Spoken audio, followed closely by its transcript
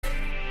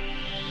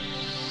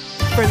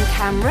From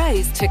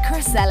Camrose to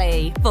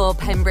Crossley for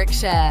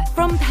Pembrokeshire.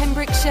 From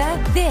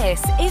Pembrokeshire,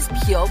 this is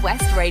Pure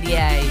West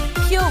Radio.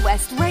 Pure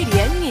West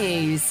Radio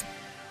News.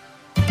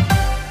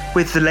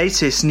 With the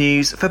latest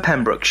news for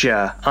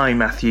Pembrokeshire, I'm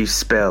Matthew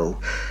Spill.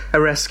 A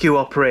rescue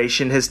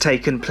operation has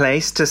taken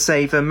place to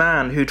save a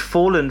man who'd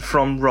fallen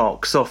from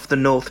rocks off the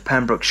North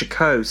Pembrokeshire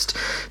coast.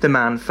 The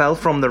man fell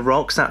from the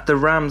rocks at the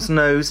Ram's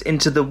Nose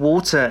into the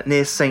water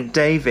near St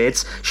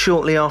David's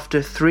shortly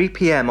after 3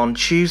 p.m. on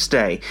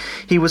Tuesday.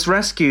 He was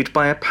rescued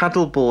by a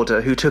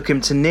paddleboarder who took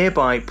him to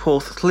nearby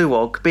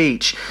Porthlewog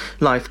Beach.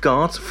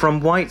 Lifeguards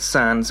from White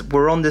Sands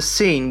were on the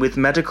scene with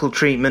medical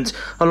treatment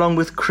along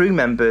with crew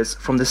members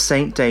from the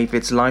St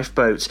David's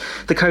lifeboat.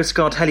 The Coast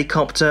Guard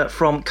helicopter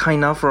from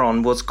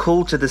Caernarfon was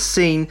called to the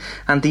scene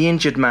and the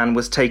injured man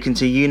was taken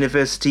to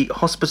University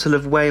Hospital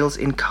of Wales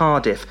in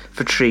Cardiff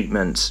for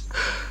treatment.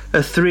 A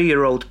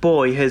 3-year-old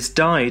boy has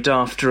died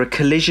after a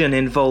collision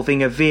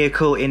involving a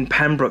vehicle in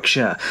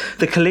Pembrokeshire.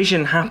 The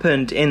collision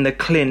happened in the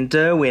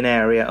Clynderwin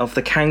area of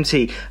the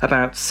county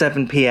about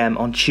 7 p.m.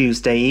 on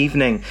Tuesday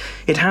evening.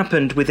 It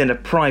happened within a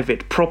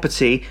private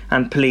property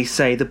and police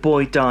say the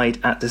boy died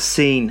at the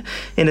scene.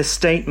 In a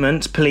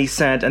statement, police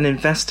said an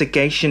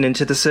investigation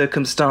into the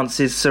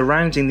circumstances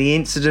surrounding the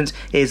incident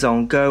is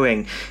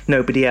ongoing.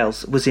 Nobody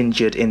else was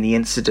injured in the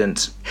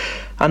incident.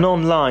 An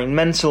online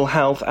mental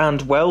health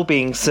and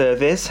wellbeing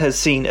service has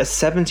seen a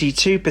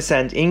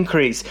 72%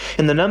 increase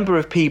in the number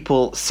of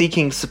people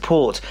seeking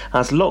support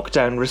as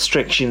lockdown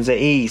restrictions are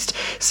eased.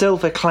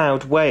 Silver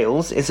Cloud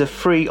Wales is a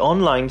free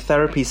online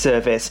therapy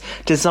service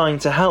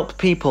designed to help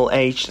people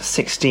aged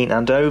 16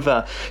 and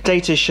over.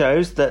 Data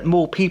shows that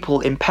more people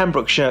in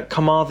Pembrokeshire,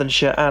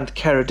 Carmarthenshire and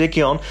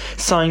Ceredigion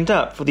signed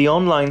up for the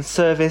online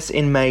service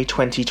in May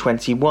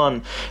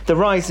 2021. The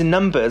rise in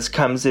numbers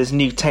comes as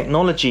new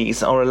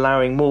technologies are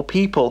allowing more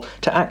people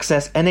to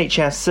access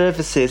NHS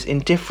services in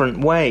different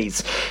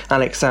ways.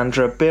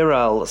 Alexandra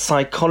Birrell,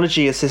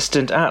 psychology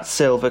assistant at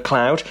Silver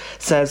Cloud,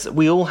 says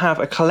we all have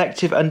a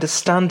collective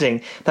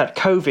understanding that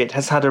COVID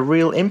has had a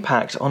real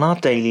impact on our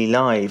daily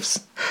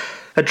lives.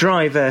 A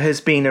driver has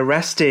been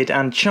arrested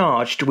and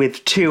charged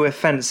with 2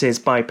 offences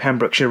by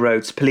Pembrokeshire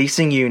Roads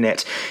Policing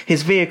Unit.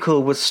 His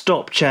vehicle was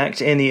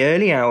stop-checked in the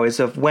early hours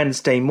of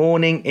Wednesday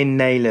morning in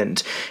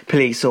Neyland.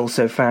 Police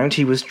also found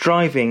he was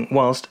driving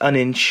whilst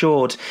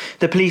uninsured.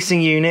 The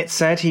policing unit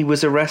said he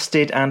was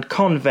arrested and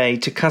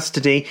conveyed to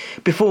custody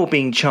before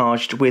being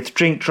charged with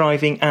drink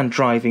driving and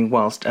driving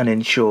whilst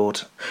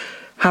uninsured.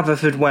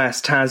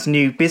 Haverfordwest has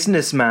new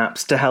business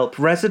maps to help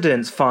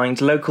residents find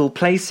local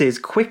places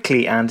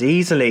quickly and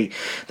easily.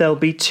 There'll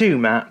be 2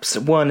 maps.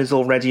 One is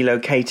already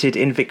located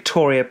in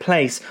Victoria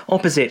Place,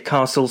 opposite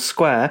Castle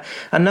Square.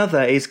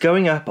 Another is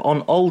going up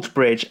on Old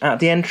Bridge at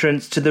the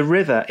entrance to the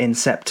river in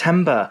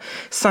September.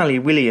 Sally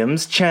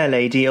Williams,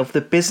 chairlady of the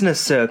Business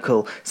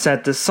Circle,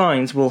 said the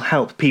signs will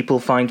help people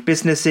find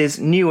businesses,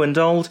 new and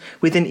old,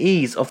 within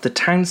ease of the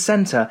town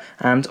centre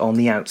and on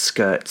the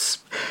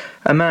outskirts.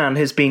 A man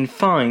has been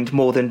fined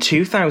more than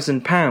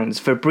 £2,000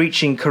 for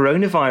breaching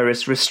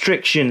coronavirus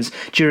restrictions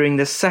during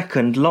the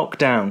second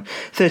lockdown.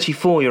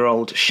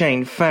 34-year-old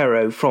Shane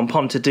Farrow from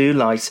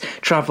Pontarddulais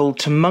travelled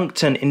to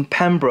Moncton in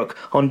Pembroke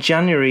on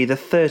January the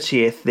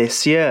 30th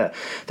this year.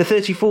 The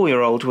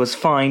 34-year-old was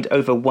fined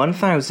over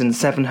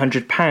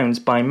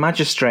 £1,700 by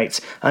magistrates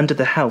under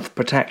the Health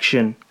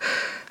Protection.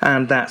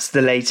 And that's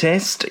the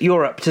latest.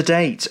 You're up to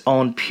date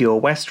on Pure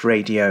West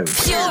Radio.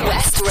 Pure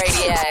West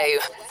Radio.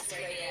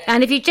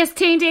 And if you just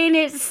tuned in,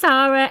 it's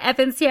Sara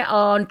Evans here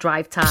on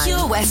Drivetime.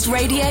 Pure West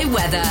Radio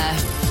weather.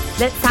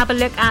 Let's have a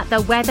look at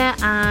the weather,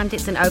 and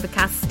it's an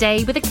overcast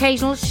day with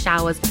occasional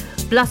showers,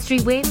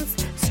 blustery winds,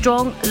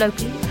 strong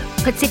locally,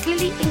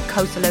 particularly in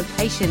coastal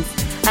locations.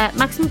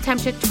 Maximum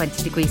temperature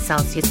 20 degrees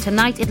Celsius.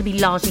 Tonight it'll be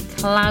largely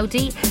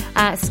cloudy.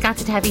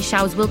 Scattered heavy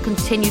showers will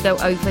continue though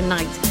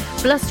overnight.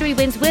 Blustery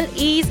winds will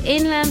ease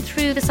inland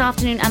through this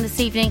afternoon and this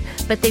evening,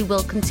 but they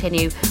will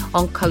continue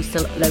on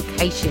coastal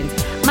locations.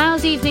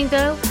 Mild evening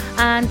though,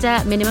 and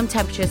minimum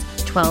temperatures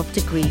 12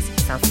 degrees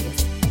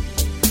Celsius.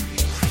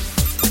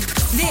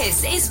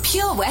 This is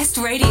Pure West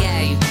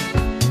Radio.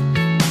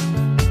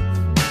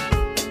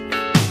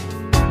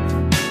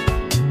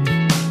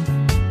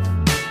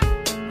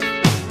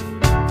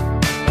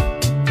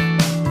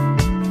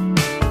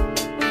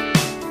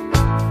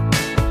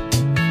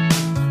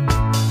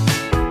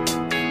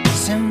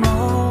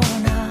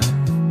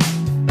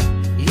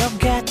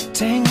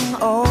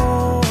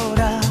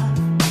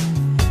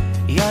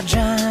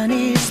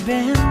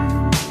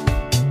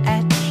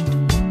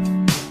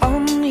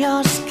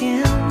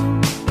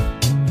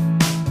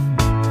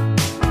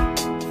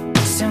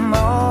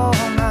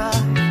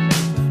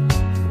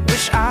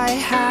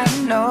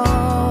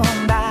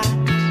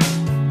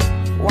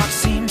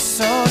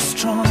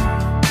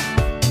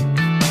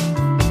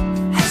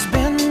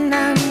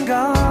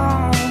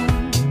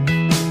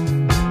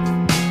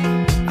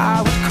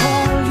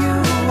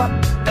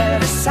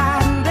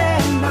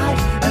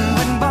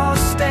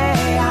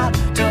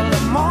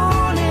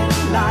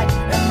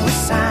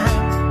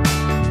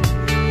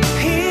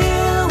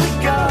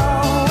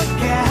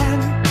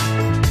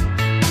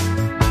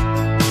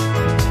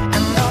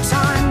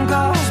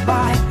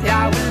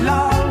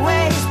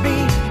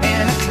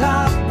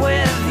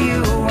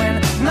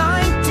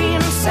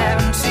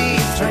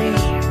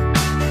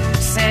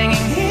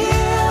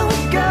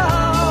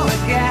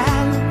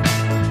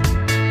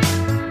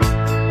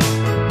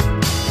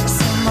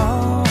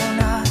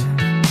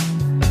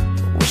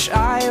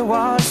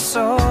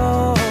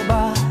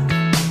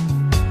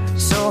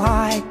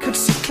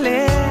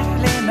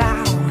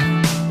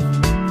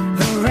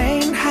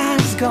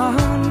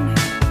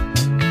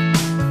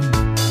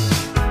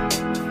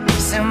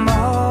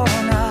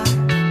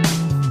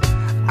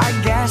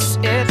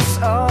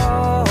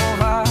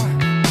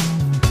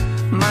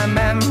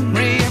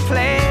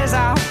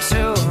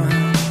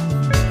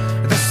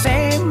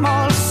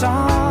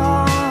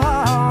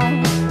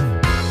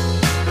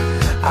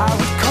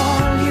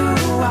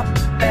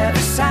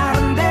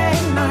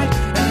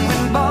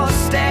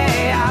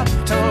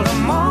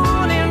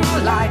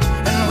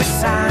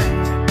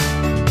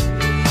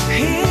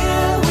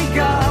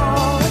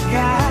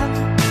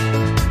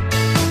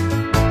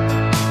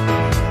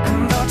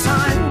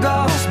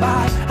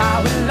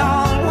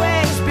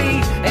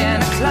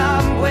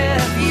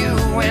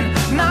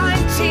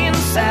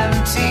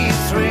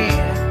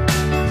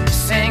 1973,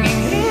 singing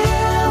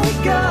here we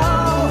go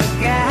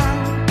again.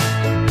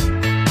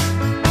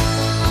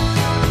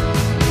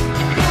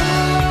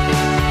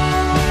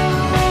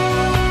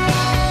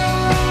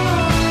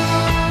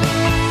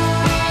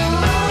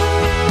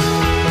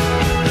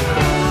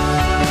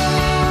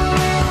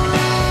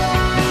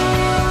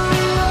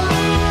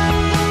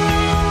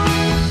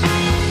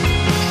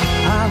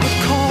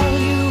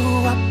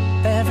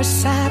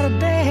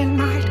 Saturday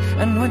night,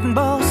 and we'd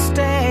both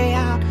stay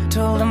out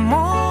till the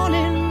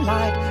morning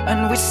light,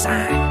 and we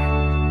sang,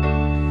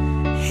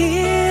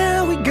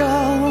 here we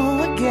go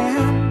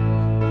again.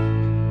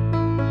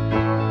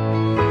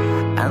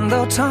 And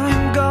though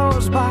time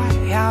goes by,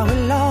 I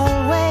will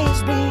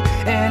always be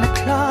in a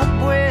club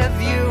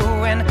with you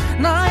in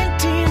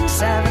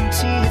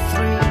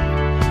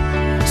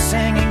 1973,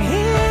 singing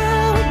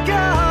here we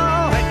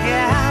go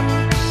again.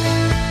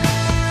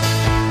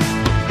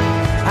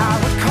 I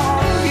would call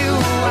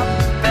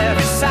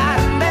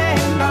Saturday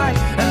night,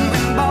 and we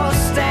both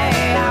stay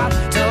out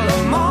till the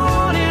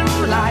morning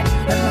light,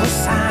 and we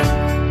sang,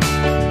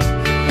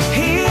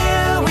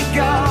 here we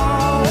go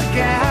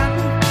again.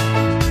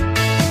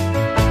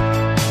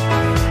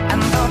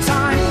 And though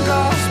time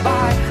goes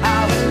by, I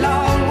will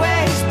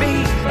always be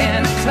in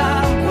a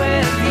club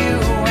with you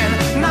in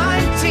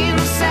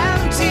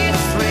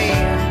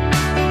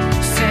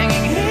 1973,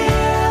 singing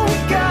here we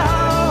go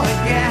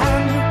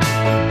again.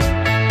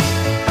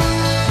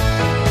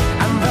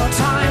 And though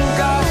time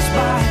goes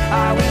by, I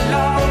will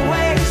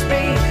always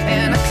be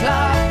in a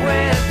club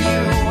with you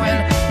in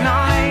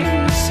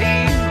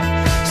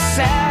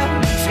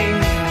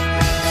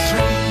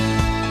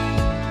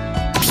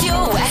 1973.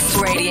 Pure West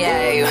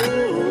Radio.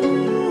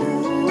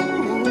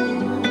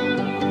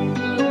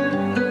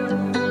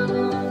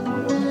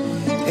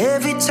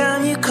 Every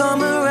time you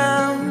come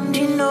around,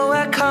 you know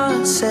I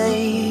can't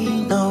say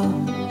no.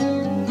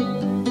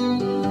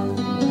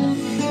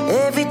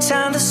 Every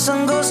time the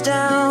sun goes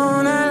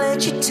down, I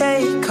let you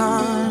take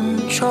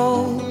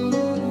control.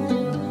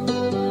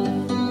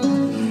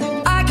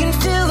 I can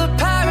feel the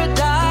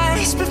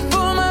paradise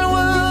before my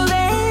world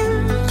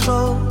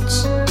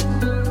implodes.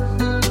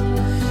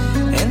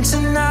 And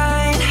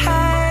tonight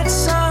had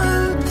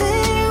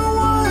something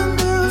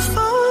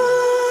wonderful.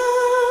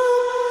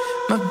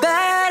 My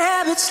bad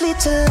habits lead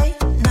to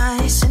late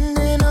nights and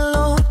then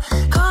alone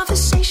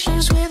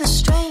conversations with a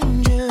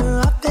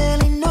stranger I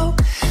barely know.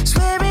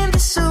 Swearing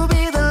this will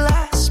be the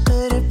last,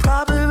 but it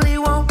probably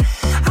won't.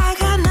 I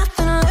got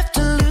nothing left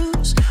to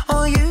lose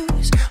or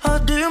use or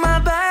do. My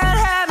bad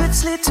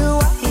habits lead to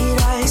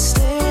white eyes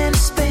stare into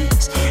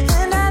space,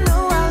 and I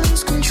know I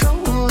lose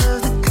control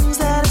of the things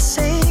that I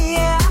say.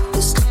 Yeah, I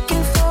was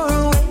looking for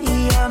a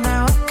way out,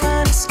 now I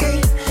can't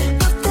escape.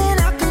 Nothing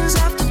happens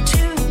after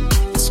two.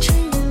 It's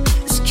true,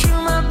 it's true.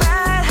 My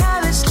bad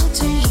habits lead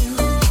to you.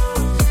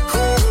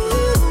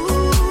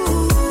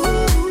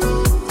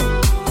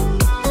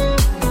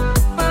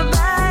 My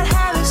bad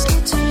habits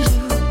lead to you.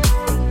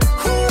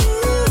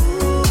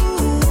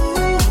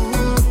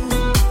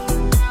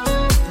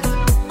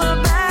 My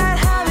bad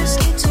habits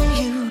lead to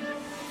you.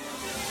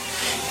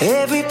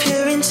 Every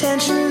pure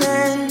intention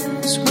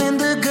ends when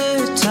the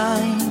good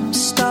times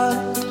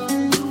start.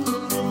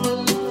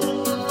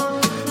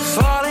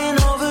 Falling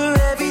over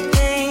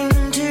everything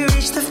to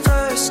reach the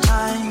first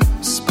time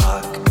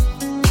spark.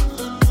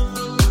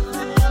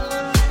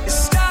 It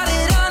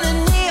started under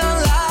neon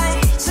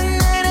lights and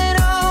then it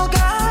all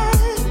got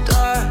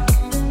dark.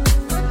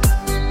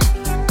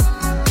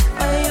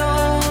 I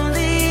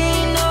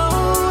only know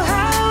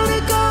how to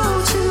go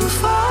too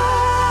far.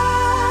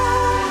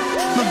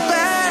 My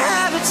bad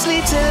habits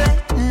lead to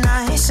late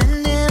nights and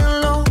then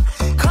alone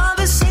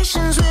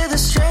conversations with a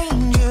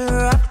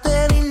stranger I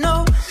barely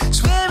know.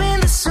 Swearing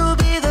this will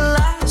be the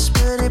last,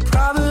 but it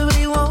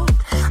probably won't.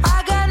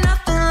 I got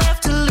nothing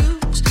left to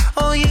lose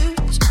or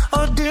use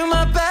or do.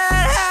 My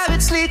bad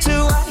habits lead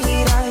to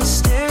white eyes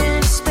stare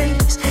into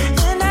space,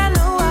 and I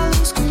know I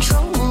lose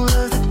control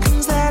of the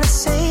things that I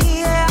say.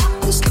 Yeah, I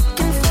was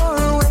looking for a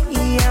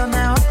way out,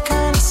 now I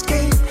can't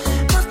escape.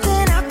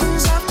 Nothing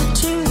happens after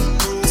two.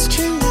 It's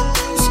true,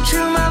 it's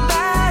true. My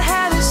bad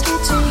habits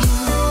lead to you.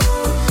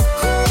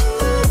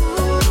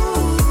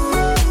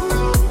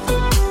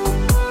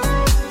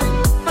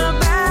 My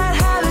bad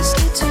habits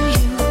lead to you.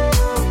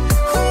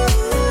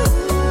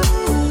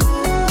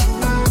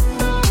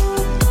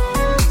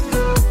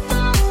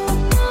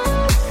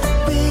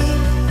 We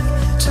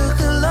took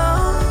a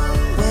long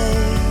way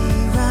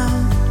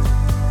round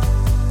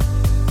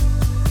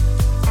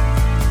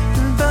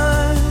and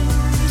burned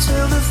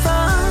till the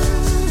fun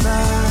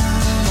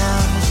ran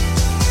out.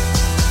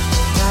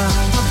 Now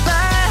my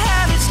bad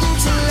habits lead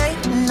to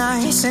late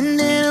nights and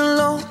then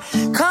alone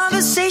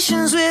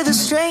conversations with a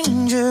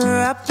stranger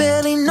I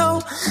barely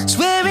know.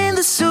 Swearing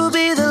this will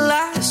be the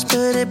last,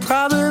 but it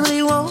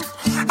probably won't.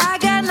 I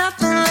got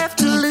nothing left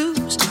to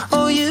lose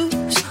or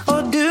use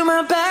or do.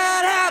 My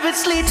bad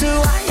habits lead to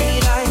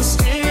white eyes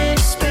stare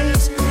into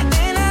space,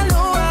 and I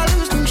know I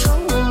lose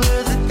control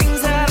of the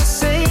things that I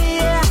say.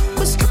 Yeah, I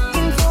was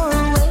looking for a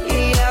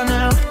way out,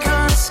 now I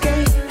can't escape.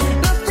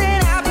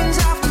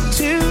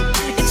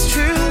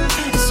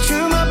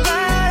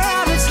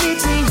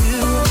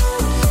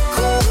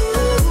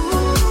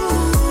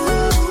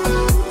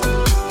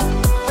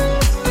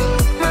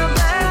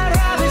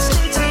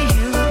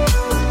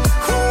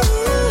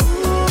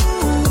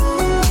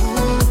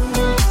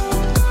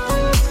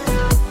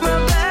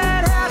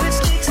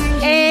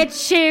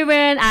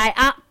 Sheeran. I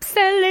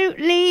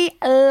absolutely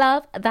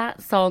love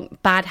that song,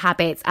 Bad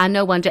Habits. And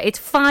no wonder, it's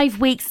 5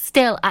 weeks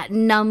still at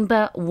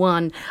number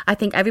 1. I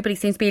think everybody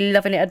seems to be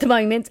loving it at the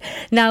moment.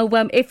 Now,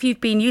 if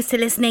you've been used to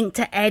listening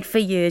to Ed for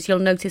years, you'll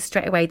notice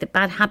straight away that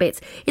Bad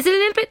Habits is a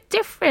little bit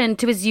different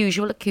to his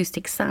usual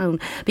acoustic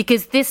sound,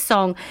 because this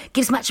song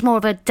gives much more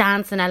of a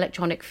dance and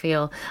electronic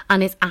feel,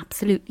 and it's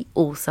absolutely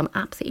awesome.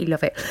 Absolutely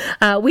love it.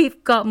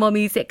 We've got more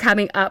music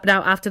coming up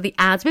now after the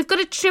ads. We've got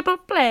a triple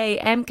play: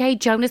 MK,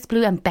 Jonas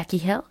Blue and Becky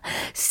Hill,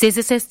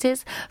 Scissor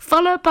Sisters,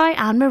 followed by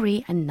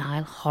Anne-Marie and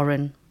Niall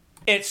Horan.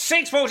 It's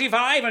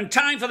 6:45 and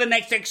time for the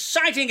next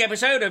exciting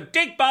episode of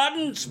Dick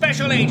Barton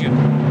Special Agent.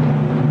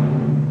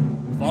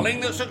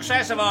 Following the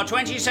success of our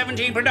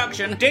 2017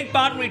 production, Dick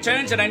Barton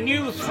returns in a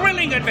new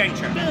thrilling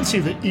adventure. Fancy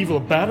the evil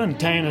Baron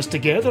tying us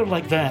together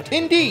like that.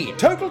 Indeed,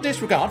 total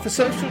disregard for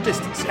social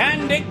distancing.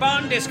 Can Dick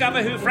Barton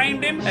discover who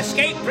framed him,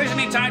 escape prison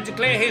in time to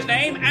clear his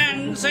name,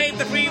 and save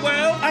the free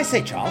world? I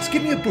say, Charles,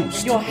 give me a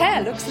boost. Your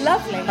hair looks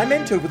lovely. I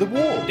meant over the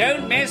wall.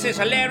 Don't miss this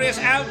hilarious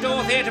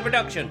outdoor theatre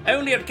production,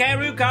 only at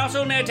Carew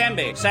Castle near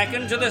Tenby,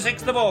 2nd to the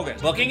 6th of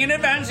August. Booking in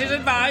advance is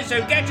advised,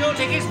 so get your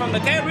tickets from the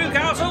Carew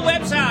Castle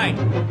website.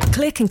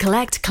 Click and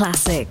collect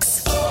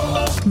classics.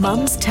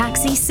 Mum's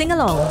taxi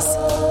sing-alongs.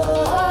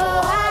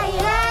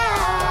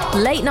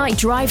 Late night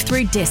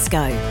drive-through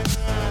disco.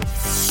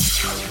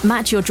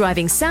 Match your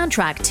driving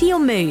soundtrack to your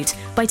mood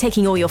by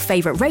taking all your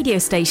favourite radio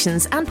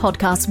stations and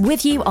podcasts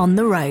with you on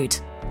the road.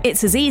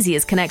 It's as easy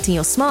as connecting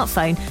your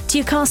smartphone to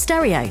your car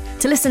stereo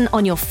to listen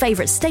on your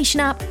favourite station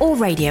app or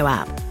radio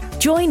app.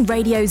 Join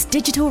radio's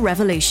digital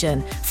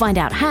revolution. Find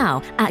out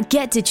how at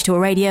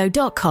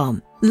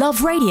getdigitalradio.com.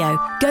 Love radio,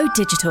 go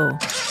digital.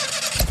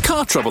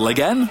 Car trouble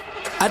again?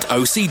 At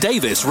OC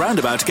Davis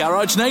Roundabout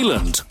Garage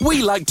Neyland,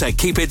 we like to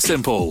keep it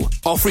simple,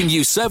 offering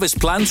you service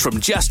plans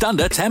from just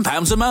under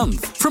 £10 a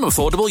month, from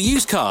affordable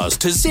used cars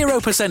to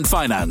 0%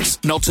 finance,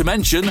 not to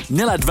mention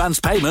nil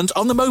advance payment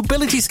on the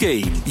mobility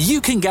scheme.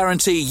 You can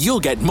guarantee you'll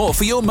get more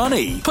for your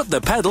money. Put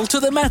the pedal to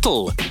the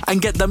metal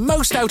and get the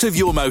most out of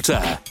your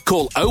motor.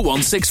 Call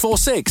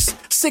 01646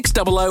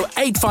 600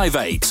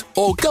 858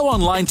 or go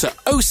online to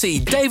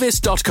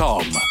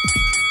ocdavis.com.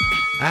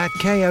 At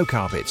KO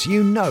Carpets,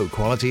 you know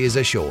quality is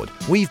assured.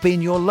 We've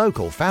been your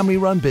local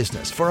family-run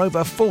business for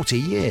over 40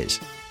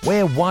 years.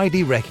 We're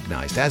widely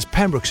recognised as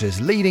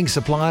Pembrokeshire's leading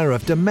supplier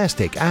of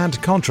domestic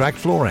and contract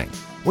flooring.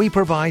 We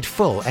provide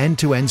full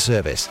end-to-end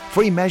service,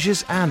 free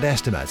measures and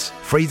estimates,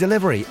 free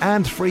delivery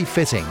and free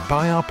fitting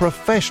by our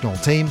professional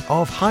team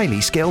of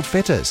highly skilled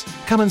fitters.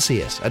 Come and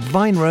see us at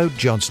Vine Road,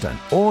 Johnston,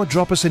 or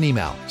drop us an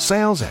email,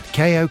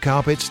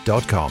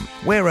 sales@kocarpets.com.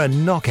 We're a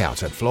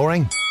knockout at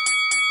flooring.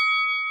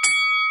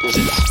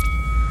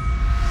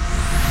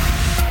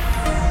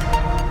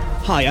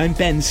 Hi, I'm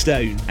Ben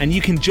Stone, and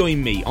you can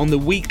join me on the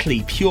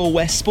weekly Pure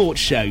West Sports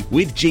Show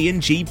with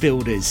G&G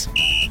Builders.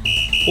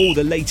 All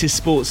the latest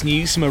sports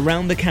news from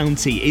around the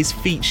county is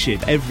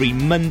featured every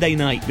Monday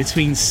night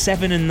between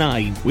 7 and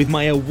 9 with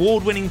my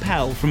award-winning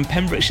pal from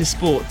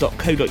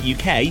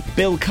pembrokeshiresport.co.uk,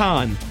 Bill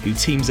Kahn, who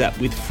teams up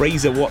with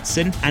Fraser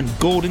Watson and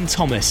Gordon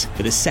Thomas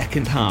for the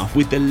second half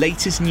with the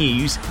latest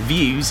news,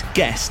 views,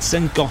 guests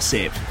and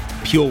gossip.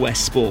 Pure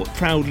West Sport,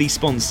 proudly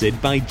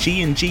sponsored by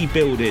G&G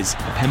Builders,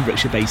 a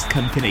Pembrokeshire-based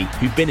company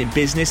who've been in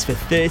business for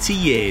 30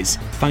 years.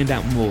 Find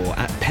out more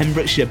at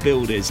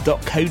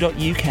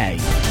pembrokeshirebuilders.co.uk.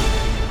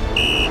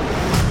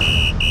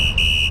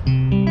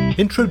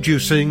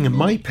 Introducing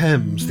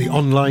MyPems, the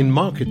online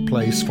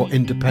marketplace for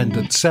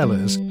independent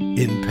sellers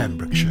in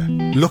Pembrokeshire.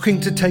 Looking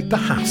to take the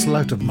hassle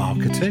out of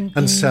marketing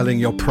and selling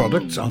your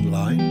products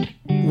online?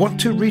 Want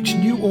to reach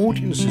new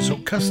audiences or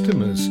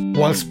customers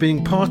whilst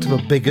being part of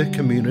a bigger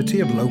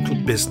community of local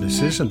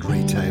businesses and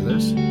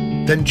retailers?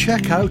 Then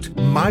check out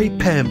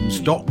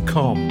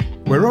mypems.com.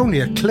 We're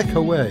only a click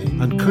away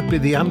and could be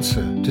the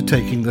answer to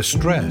taking the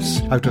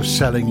stress out of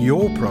selling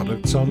your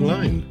products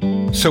online.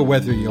 So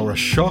whether you're a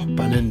shop,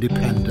 an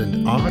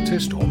independent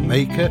artist or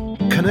maker,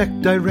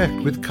 connect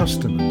direct with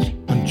customers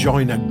and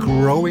join a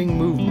growing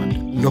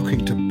movement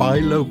looking to buy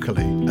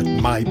locally at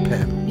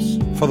MyPems.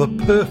 For the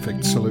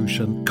perfect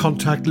solution,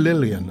 contact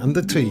Lillian and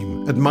the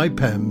team at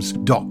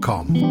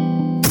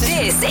mypems.com.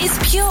 This is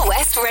Pure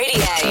West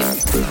Radio.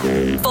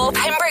 For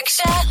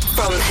Pembrokeshire,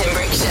 from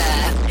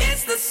Pembrokeshire.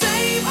 It's the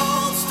same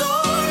old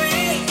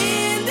story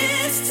in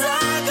this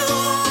tug of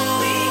war.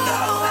 We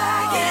go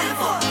back and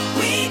forth.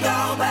 We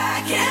go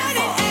back and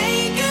forth. It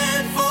ain't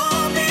good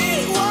for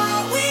me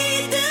what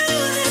we do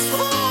this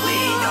for. We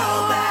go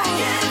back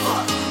and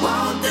forth.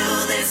 Won't do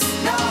this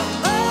no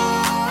more.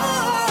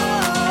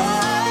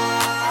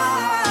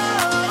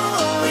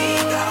 We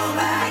go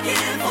back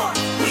and forth.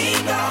 We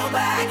go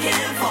back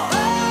and forth.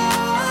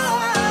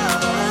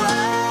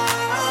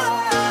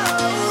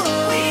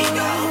 We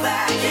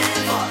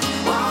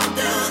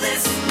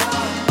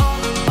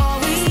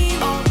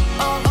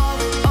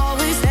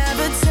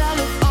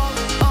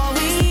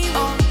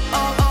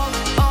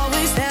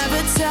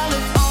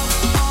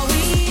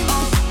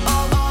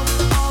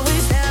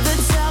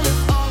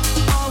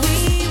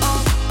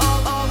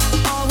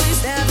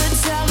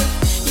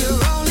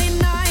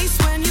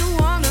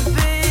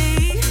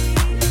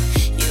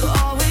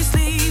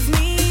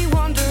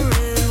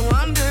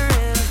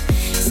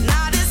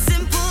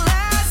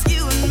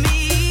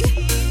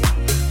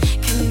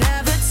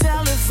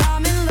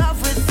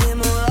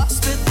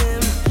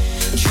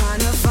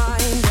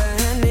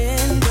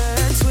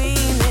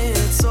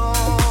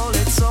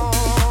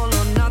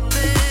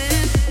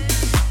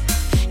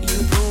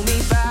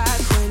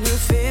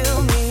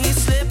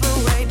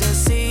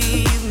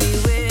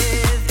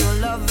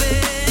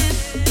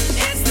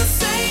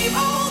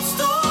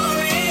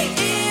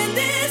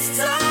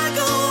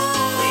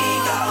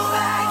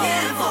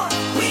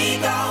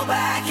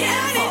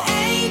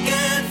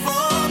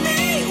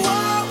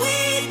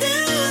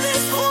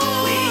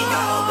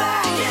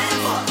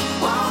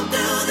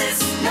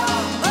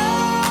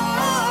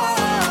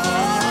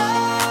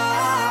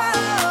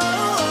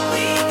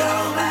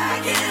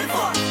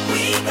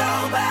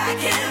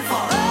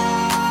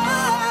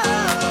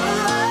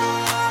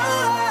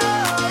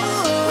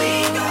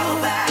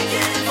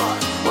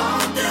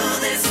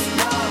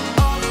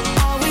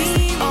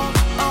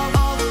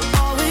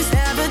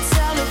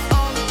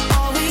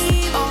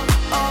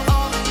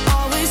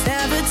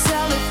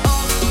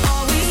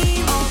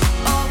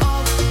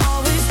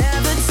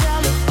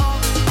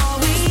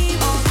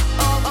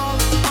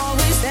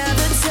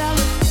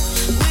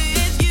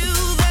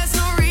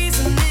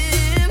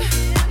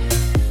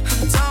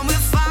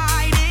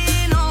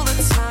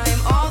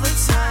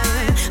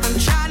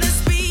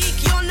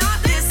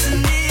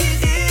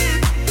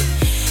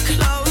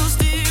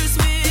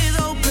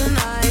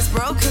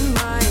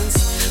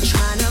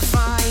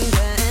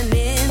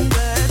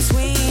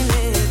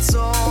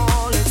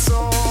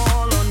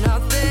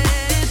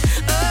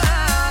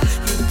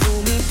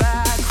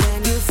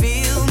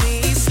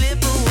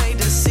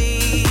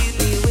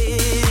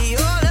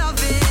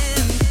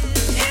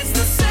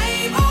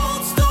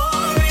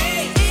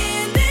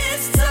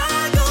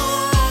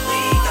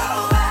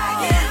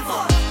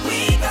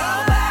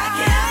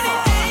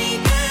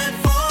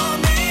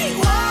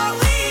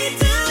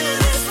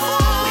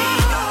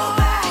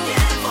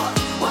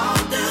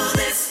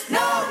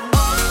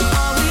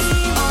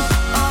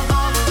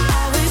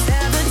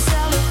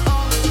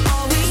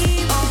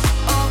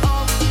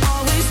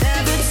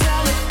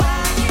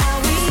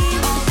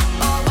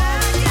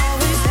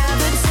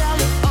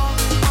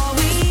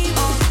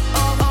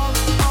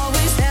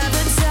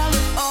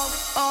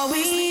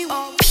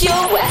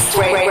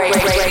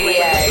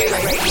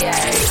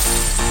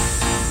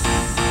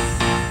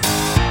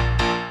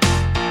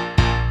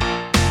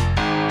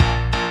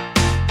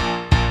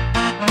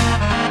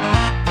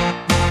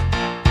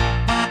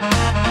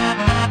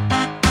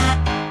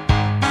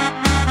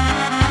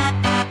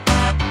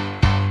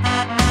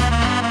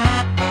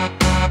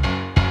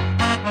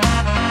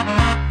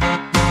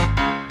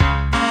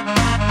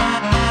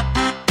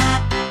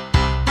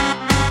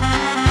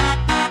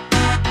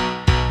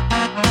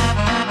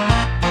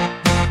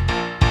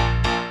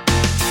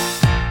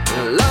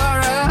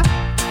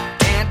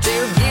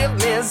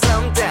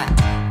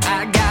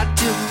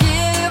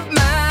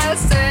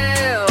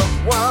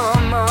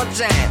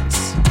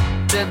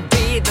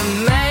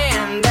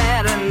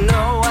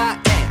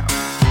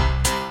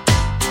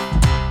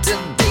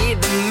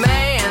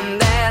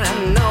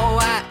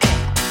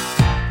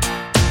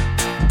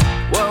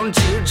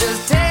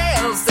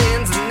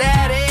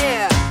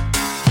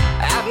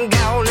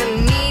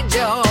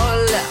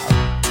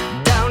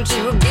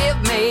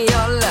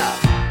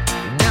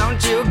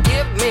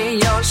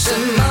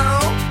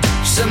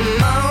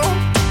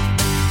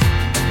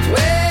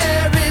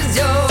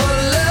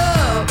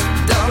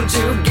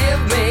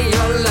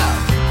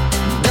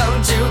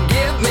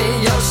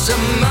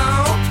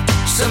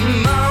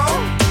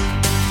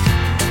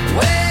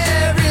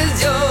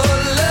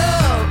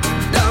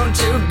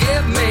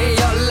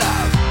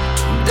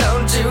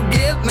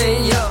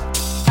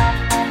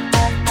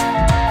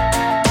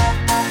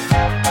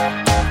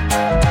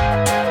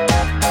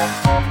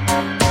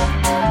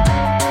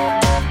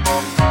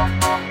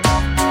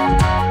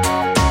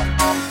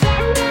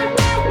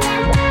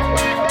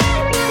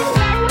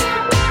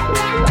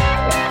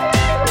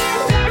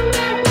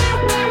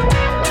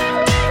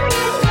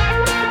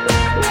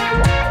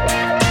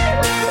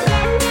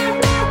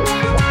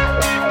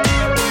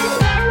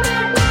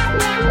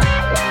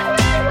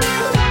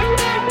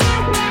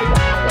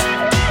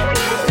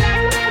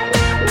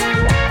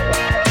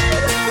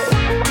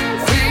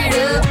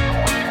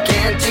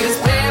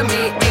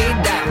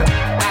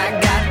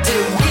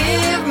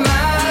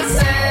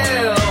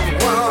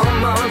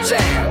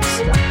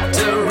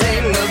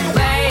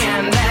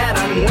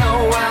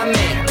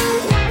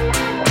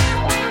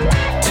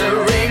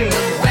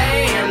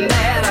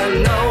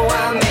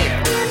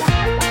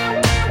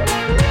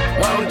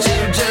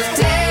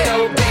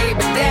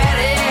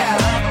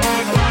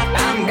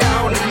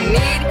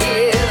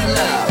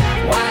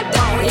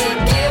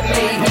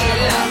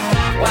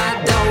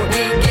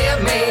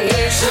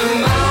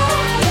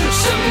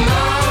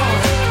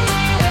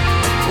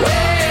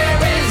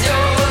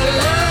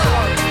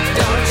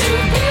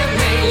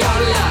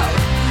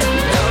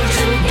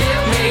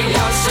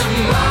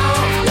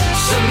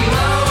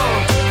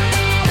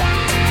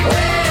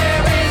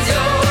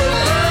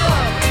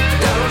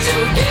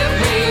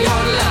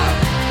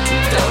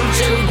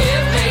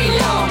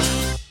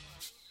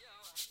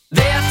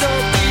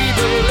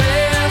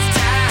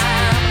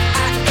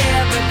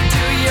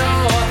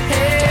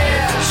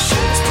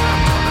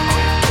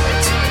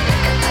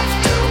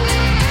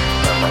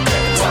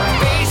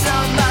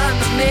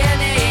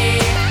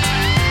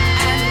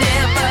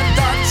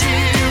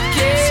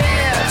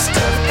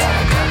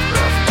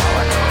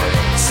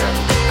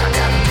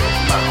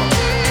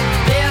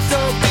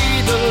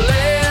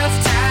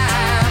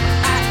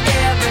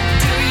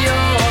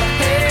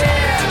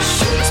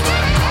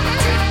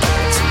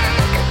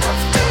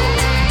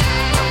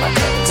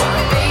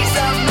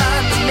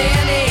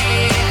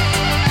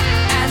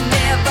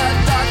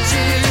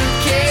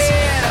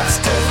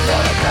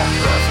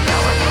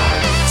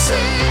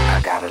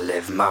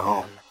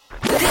home.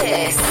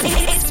 This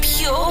is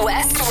Pure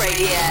West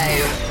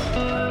Radio.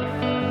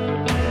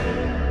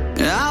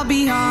 I'll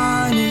be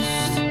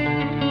honest,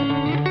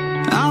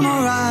 I'm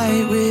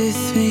alright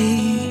with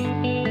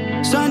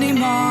me. Sunday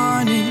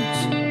mornings,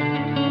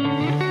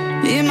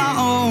 in my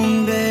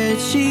own bed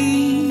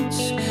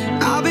sheets,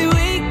 I'll be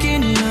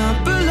waking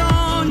up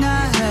alone.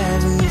 I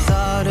haven't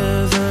thought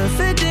of her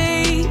for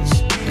days.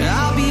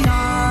 I'll be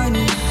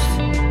honest,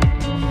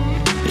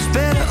 it's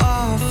better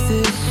off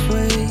this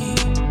way.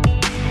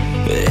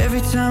 But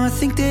every time I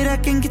think that I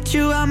can get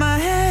you out my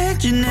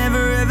head, you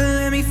never ever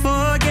let me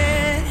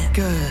forget.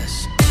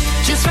 'Cause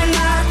just when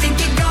I think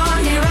you're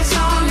gone, hear a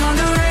song on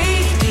the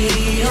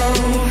radio.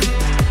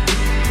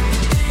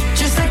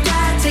 Just like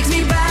that takes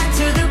me back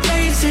to the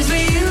places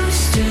we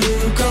used to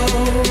go.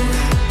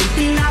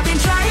 And I've been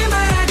trying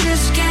but I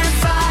just can't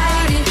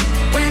fight it.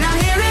 When I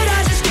hear it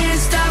I just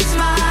can't stop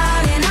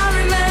smiling. I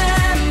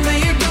remember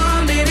you're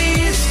gone, baby,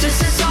 it's just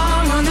a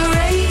song on the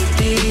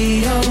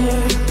radio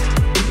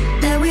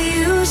that we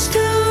used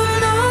to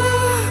know.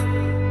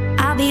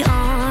 I'll be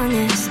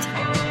honest,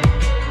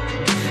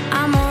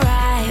 I'm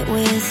alright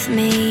with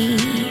me.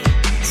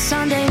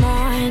 Sunday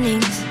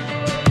mornings,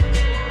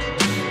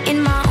 in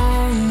my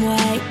own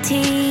white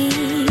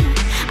tee,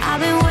 I've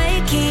been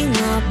waking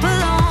up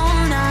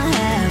alone. I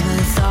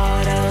haven't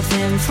thought of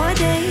him for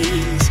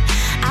days.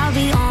 I'll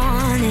be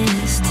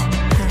honest,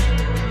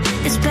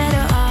 it's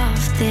better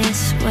off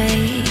this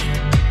way.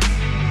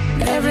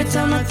 Every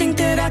time I think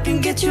that I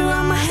can get you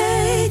out my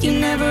head, you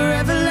never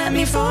ever let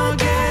me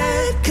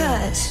forget.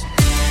 'Cause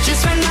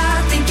just when I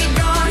think you're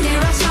gone,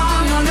 hear a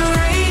song on the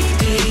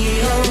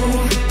radio.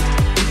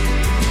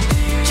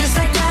 Just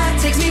like that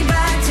takes me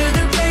back to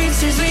the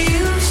places we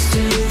used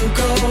to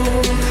go.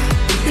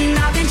 And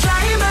I've been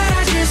trying but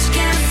I just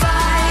can't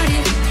fight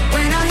it.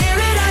 When I hear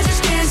it I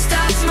just can't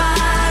stop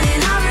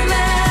smiling. I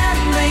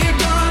remember you're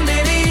gone,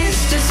 baby,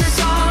 it's just a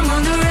song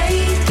on the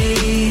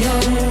radio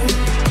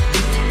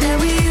that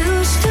we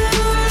used to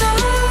know.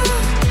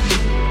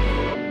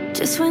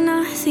 Just when I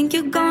think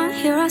you're gone,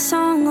 hear a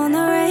song on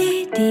the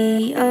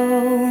radio.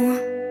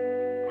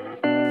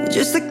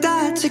 Just like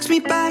that takes me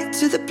back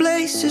to the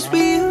places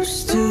we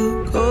used to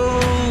go.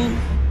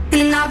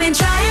 And I've been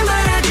trying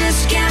but I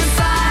just can't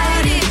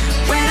fight it.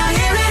 When I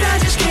hear it I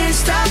just can't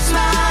stop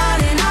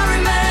smiling. I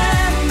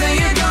remember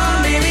you're gone,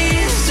 baby,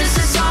 it's just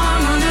a song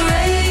on the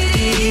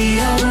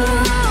radio.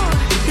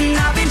 And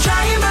I've been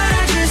trying but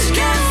I just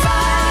can't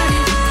fight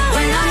it.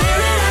 When I hear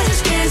it I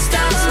just can't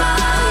stop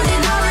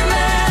smiling. I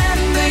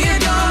remember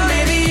you're gone,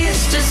 baby,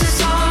 it's just a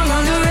song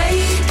on the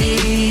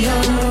radio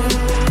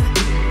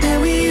that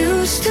we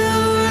used to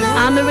know.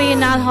 Anne-Marie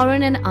and Niall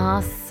Horan and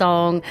our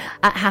song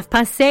at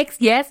 6:30.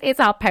 Yes, it's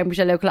our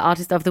Pembrokeshire Local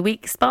Artist of the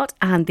Week spot,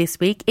 and this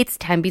week it's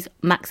Tenby's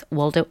Max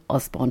Waldo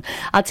Osborne.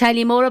 I'll tell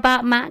you more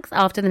about Max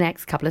after the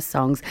next couple of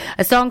songs.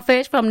 A song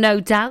first from No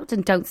Doubt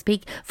and Don't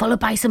Speak, followed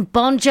by some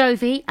Bon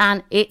Jovi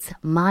and It's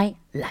My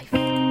Life.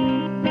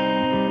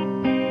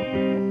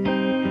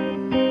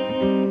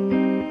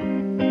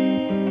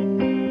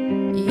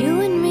 You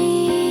and me,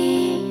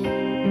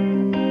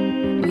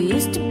 we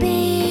used to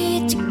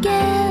be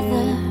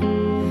together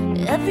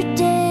every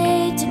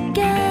day,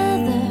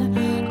 together,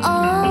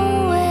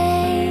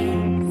 always.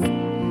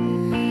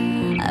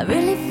 I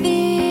really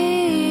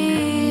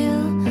feel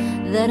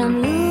that I'm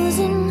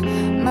losing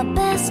my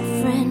best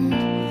friend.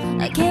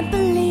 I can't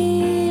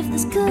believe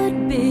this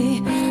could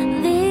be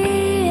the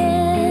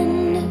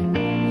end.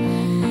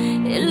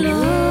 It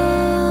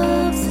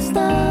looks as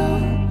though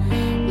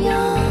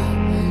you're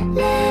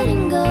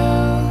letting go,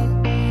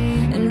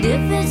 and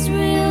if it's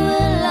real,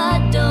 well, I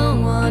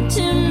don't want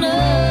to know.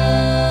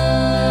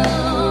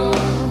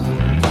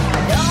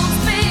 Don't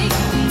speak,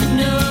 I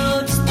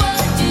know just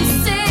what you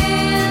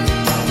said,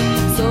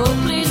 so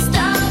please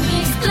stop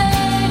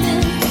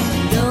explaining.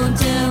 Don't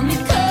tell me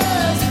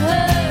 'cause it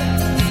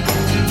hurts.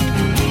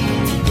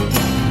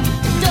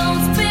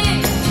 Don't speak,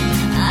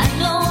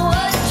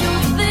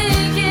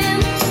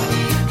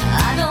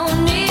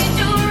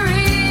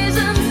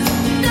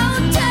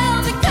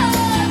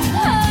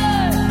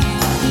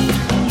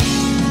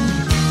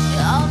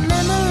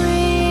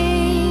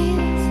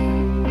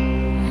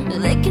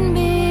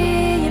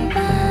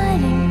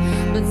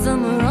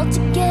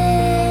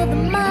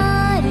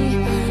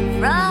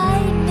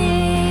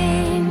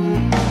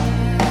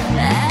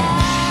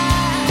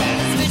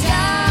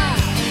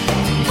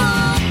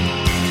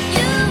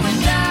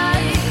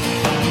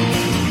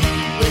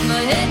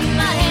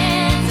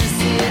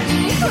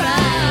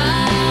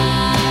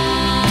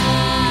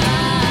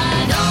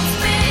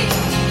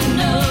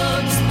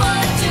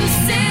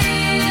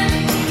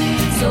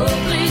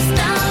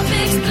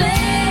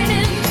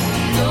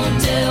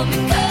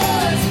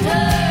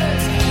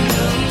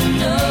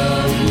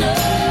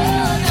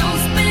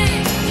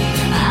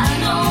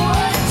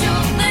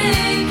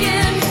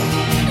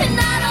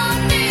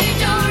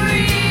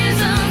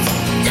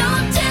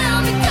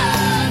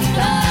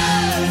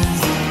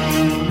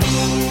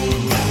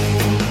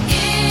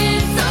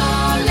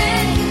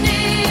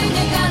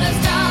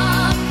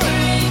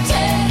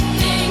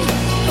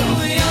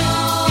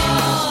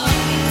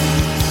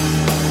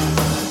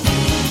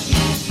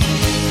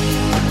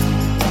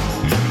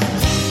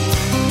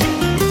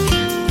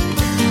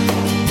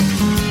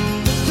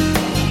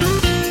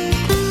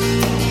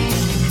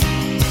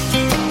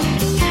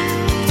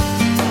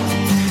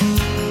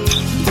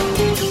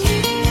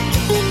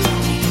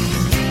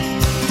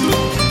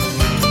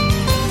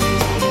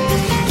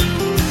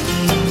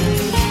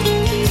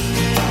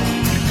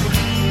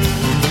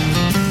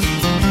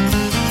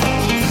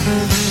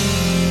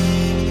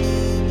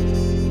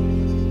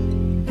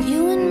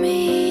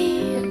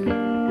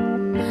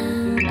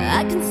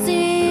 can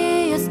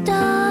see us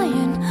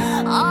dying,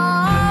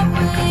 are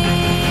we?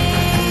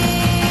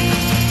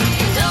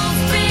 Don't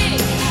speak,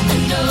 I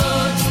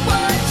know just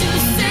what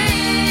you're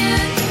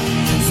saying,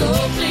 so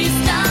please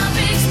stop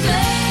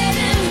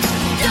explaining.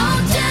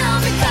 Don't tell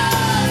me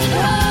 'cause it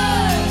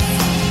hurts.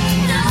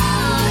 No,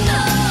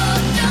 no,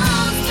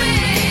 don't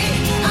speak.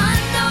 I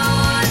know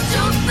what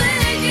you're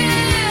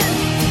thinking,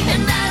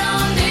 and I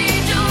don't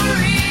need your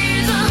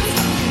reasons.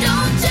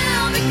 Don't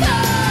tell me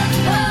 'cause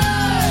it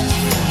hurts.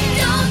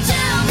 Don't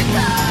tell me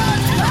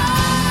 'cause it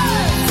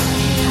hurts.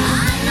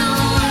 I know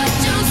what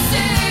you're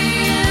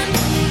saying,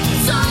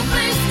 so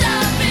please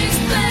stop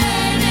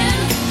explaining.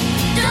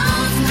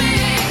 Don't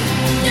speak,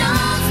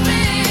 don't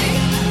speak,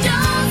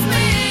 don't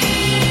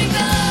speak.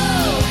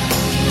 Oh,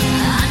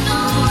 I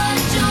know what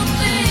you're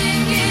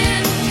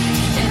thinking,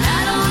 and I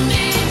don't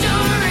need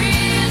your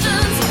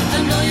reasons. I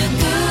know you're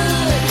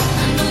good,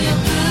 I know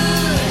you're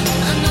good,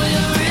 I know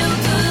you're real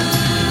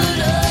good.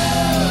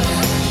 Oh,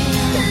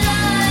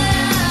 la la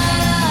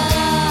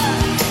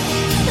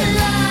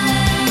la.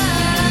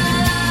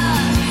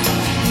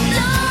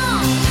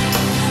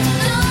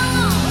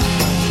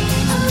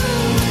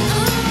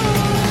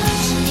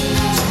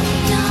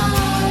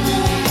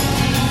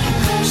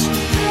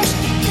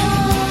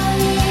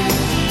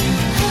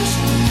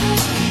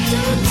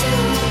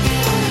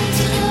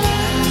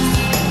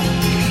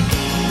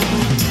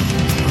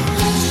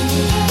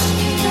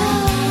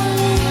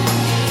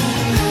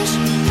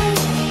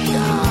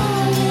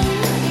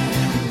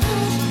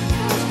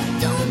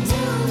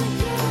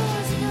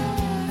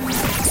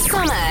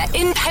 Summer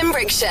in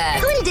Pembrokeshire.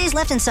 How many days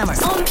left in summer?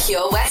 On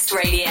Pure West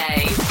Radio.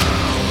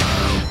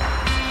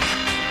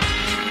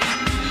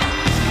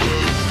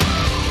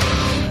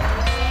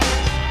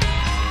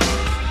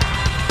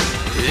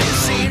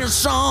 This ain't a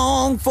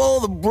song for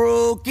the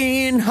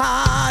broken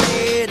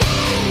hearted.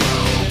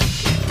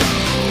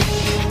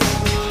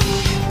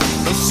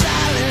 A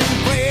silent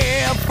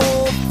prayer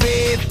for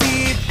faith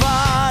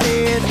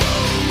departed.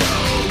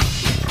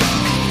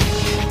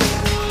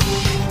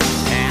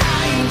 And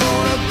I ain't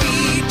gonna be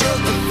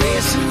just a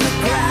face in the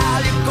crowd.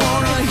 You're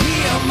gonna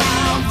hear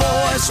my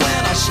voice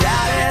when I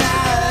shout it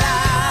out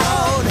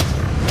loud.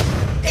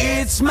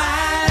 It's my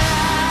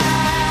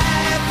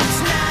life, it's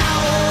now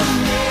or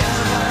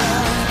never.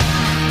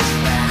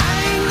 I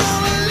ain't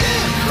gonna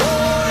live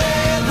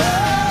forever.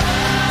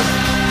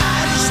 I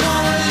just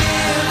wanna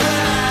live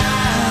when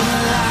I'm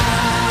alive.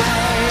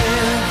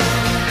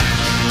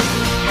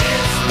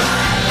 It's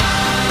my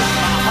life.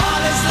 My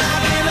heart is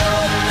like an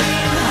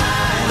open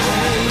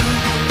highway.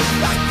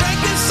 Like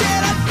Franklin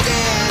said, I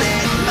did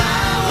it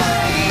my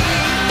way.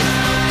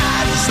 I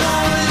just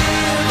wanna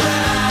live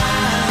when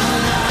I'm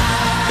alive.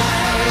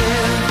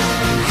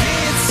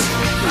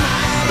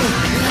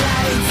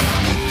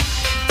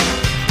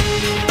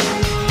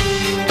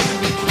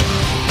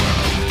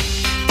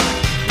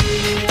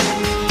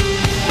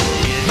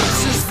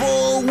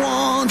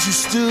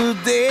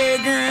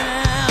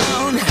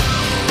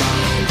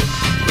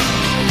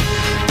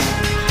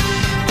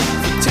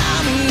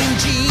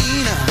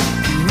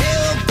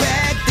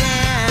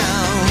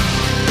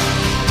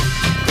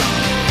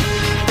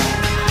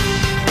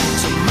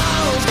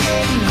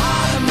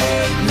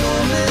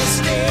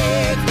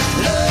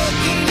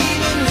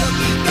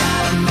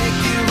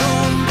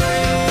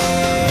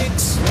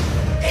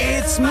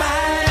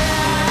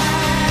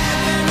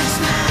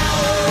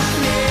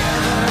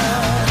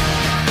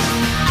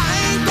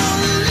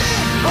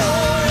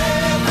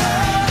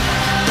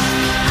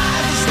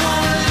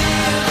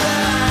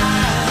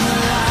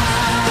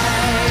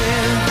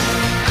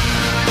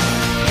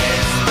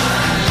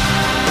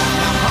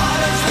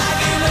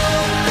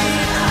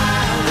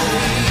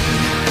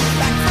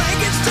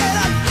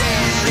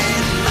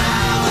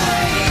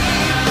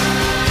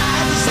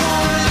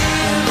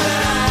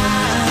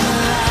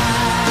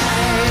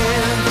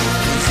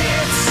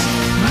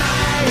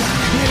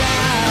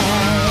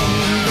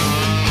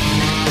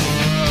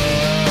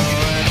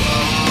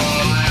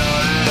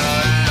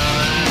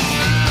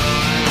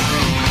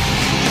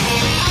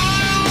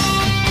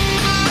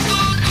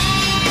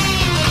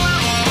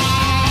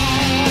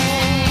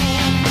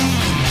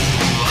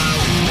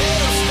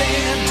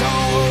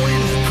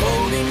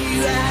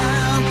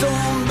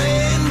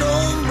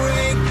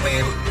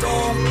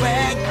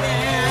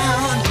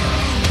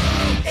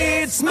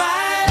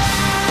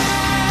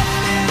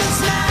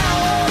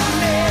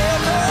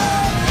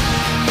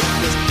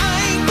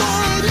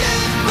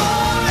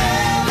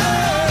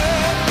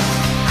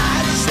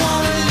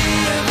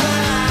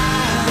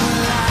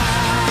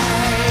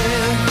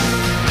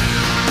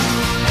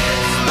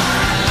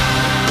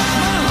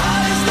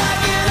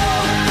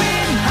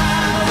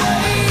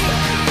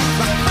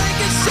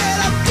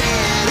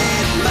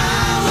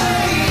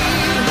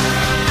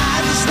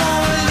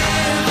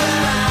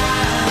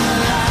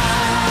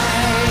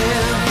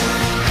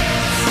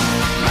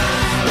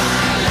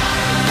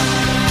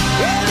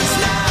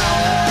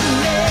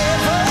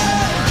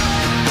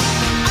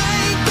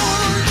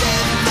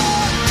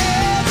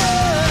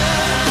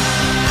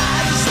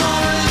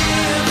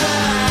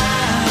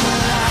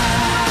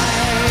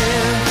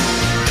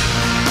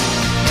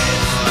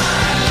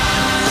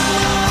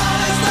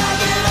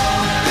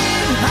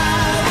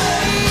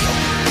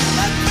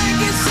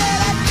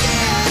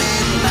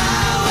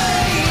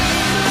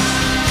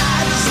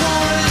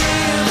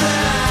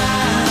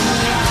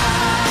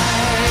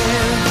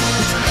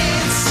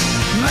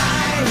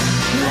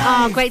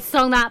 Oh, great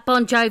song that,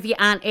 Bon Jovi,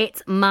 and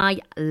It's My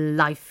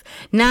Life.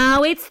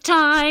 Now it's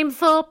time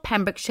for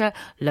Pembrokeshire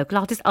Local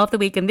Artist of the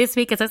Week. And this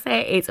week, as I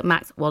say, it's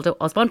Max Waldo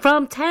Osborne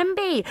from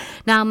Tenby.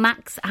 Now,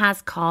 Max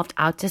has carved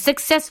out a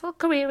successful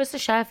career as a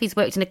chef. He's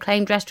worked in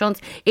acclaimed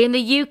restaurants in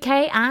the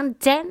UK and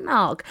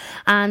Denmark.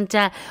 And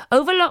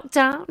over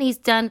lockdown, he's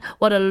done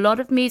what a lot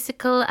of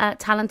musical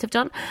talent have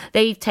done.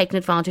 They've taken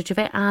advantage of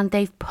it and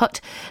they've put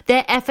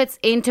their efforts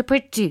into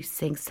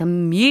producing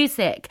some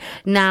music.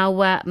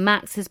 Now,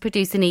 Max has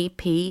produced an EP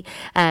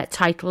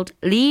titled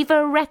Leave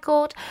a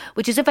Record,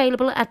 which is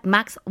available at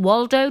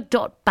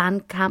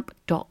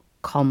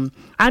maxwaldo.bandcamp.com.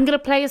 I'm going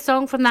to play a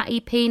song from that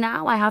EP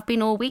now. I have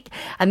been all week.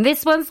 And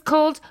this one's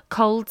called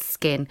Cold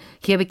Skin.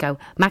 Here we go.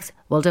 Max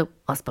Waldo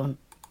Osborne.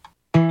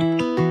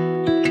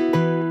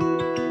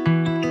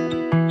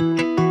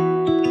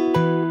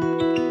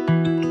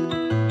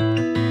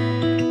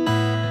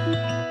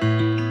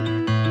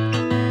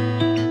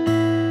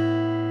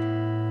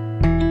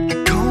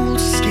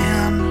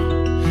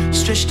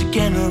 Stretched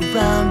again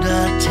around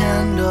our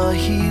tender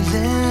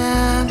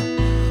healing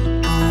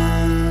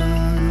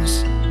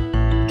bones.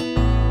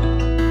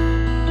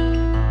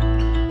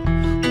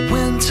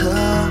 Winter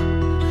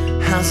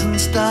hasn't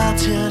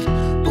started,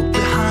 but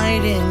we're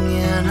hiding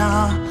in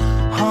our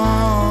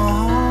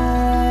homes.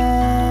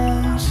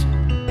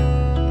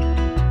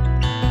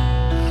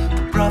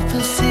 The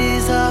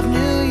prophecies of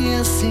New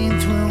Year seen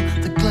through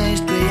the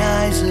glazed grey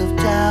eyes of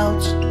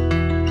doubt.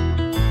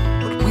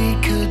 What we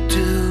could do,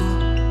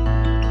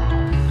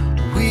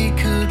 we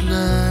could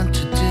learn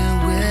to do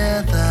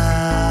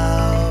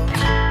without.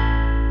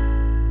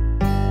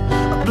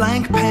 A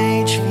blank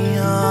page for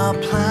your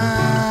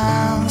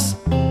plans,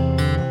 an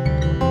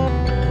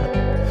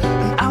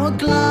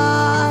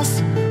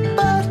hourglass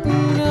but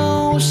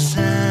no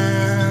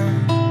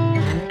sand,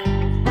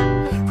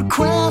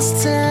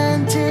 requests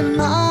and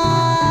demands,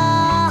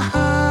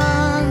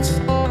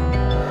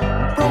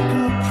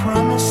 broken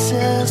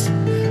promises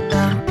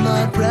and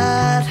blood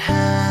red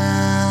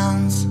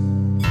hands.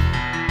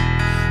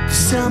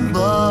 December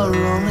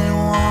only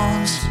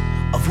warns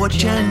of what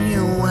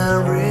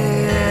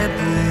January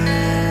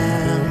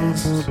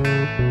brings.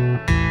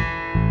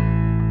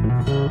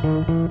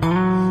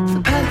 The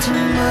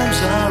pantomimes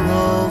are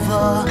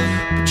over,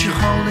 but you're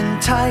holding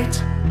tight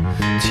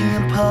to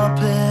your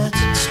puppet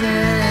strings.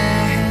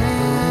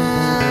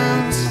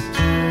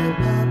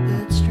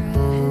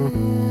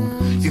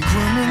 You're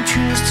grooming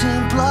trees to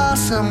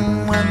blossom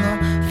when the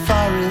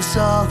fire is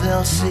all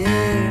they'll see.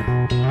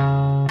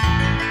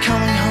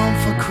 Coming home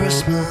for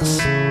Christmas,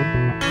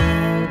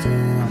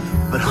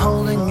 but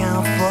holding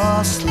out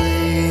for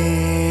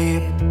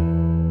sleep.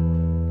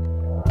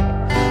 A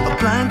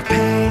blank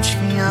page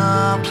for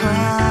your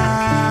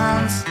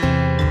plans,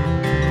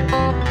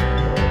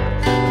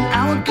 an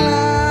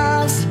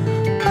hourglass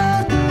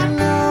but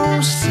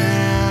no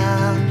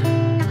sand,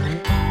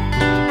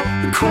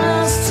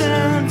 requests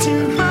and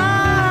demands,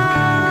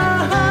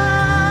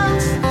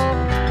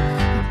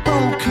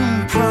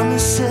 broken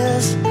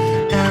promises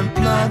and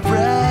blood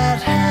red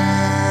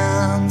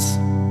hands.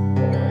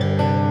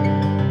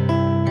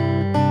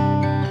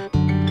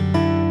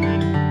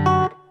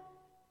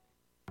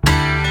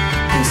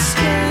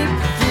 Escape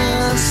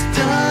this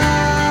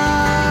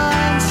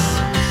dance.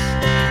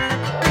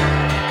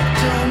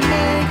 Don't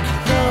make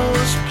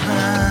those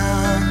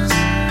plans.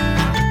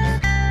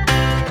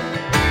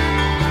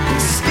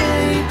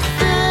 Escape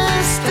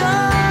this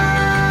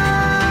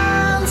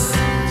dance.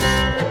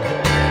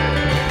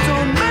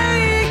 Don't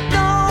make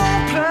no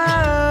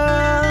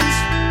plans.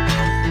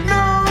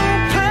 No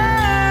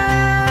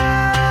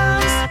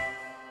plans.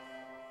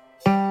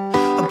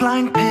 A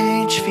blank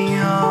page for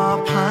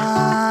your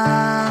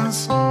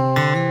plans.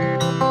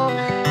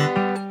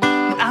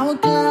 An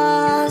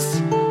hourglass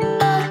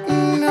but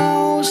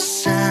no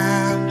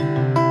sand.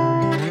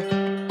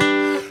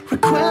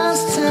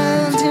 Requests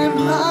and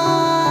demands,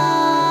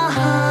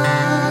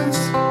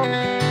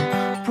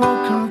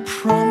 broken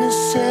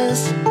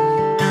promises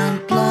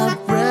and blood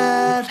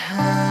red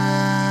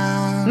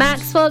hands.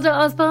 Max Waldo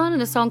Osborne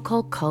and a song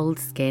called Cold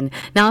Skin.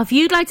 Now, if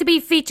you'd like to be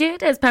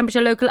featured as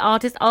Pembrokeshire Local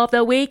Artist of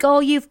the Week,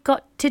 all you've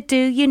got to do,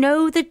 you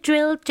know the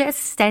drill, just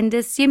send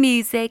us your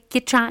music,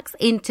 your tracks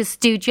into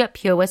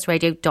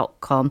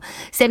studio@purewestradio.com.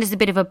 Send us a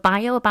bit of a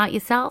bio about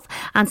yourself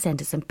and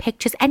send us some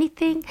pictures,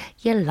 anything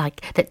you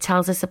like that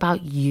tells us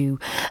about you.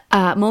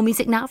 More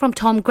music now from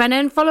Tom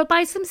Grennan, followed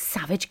by some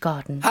Savage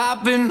Garden.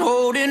 I've been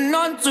holding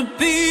on to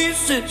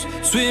pieces,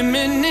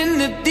 swimming in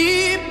the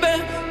deep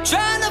end,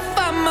 trying to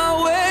find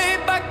my way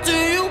back to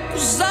you,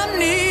 'cause I'm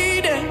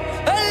needing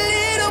a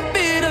little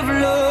bit of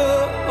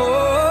love,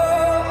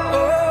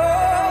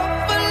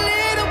 a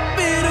little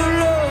bit of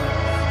love,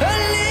 a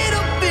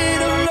little bit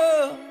of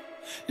love.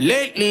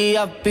 Lately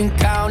I've been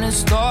counting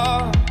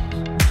stars,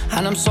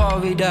 and I'm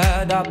sorry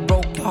that I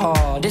broke your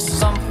heart. It's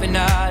something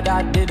that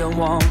I didn't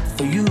want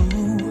for you,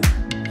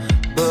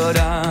 but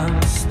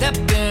I'm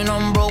stepping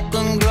on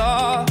broken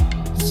glass,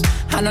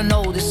 and I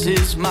know this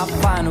is my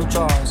final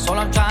choice. All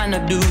I'm trying to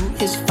do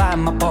is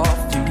find my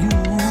path to you.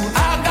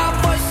 I got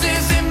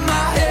voices in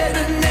my head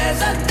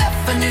there's a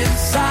definite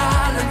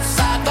silence.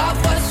 I got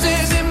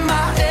voices in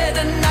my head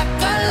and I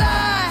can't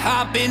lie.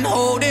 I've been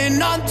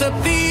holding on to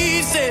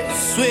pieces,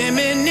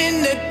 swimming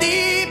in the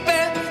deep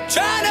end,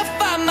 trying to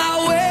find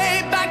my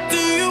way back to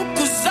you,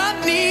 'cause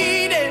I've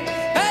needed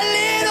a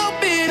little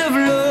bit of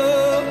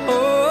love,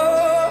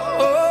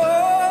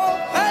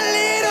 a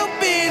little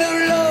bit of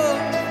love.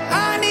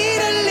 I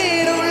need a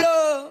little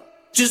love,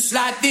 just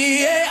like the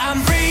air I'm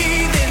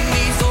breathing.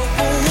 These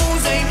open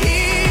wounds ain't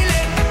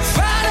healing.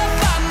 Trying to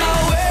find my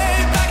way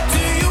back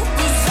to you,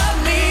 'cause I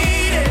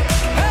need it.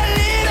 A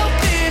little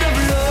bit of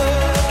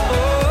love,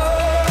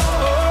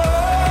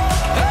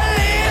 a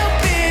little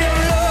bit of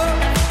love,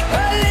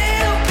 a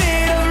little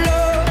bit of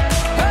love,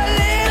 a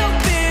little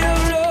bit of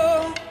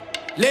love.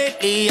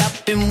 Lately I've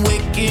been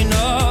waking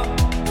up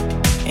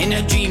in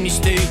a dreamy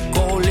state,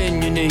 calling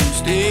your name,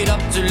 stayed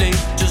up too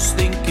late, just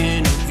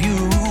thinking of you.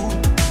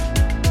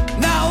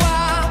 Now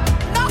I'm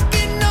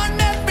knocking on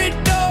every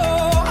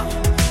door,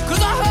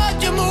 'cause I heard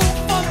you move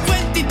from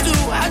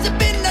 22. Has it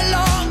been that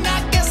long? I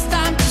guess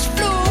time just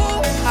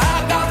flew. I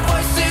got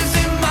voices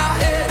in my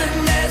head and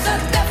there's a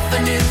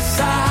definite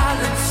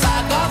silence. I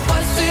got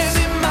voices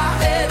in my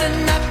head and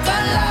I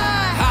can't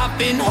lie. I've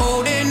been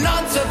holding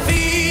on to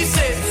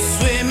pieces,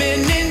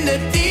 swimming in the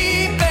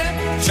deep end,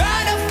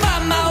 trying to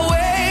find my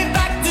way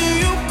back to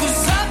you,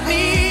 'cause I've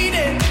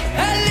needed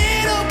a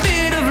little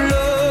bit of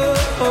love,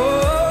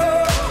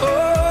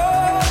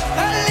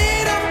 a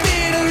little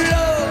bit of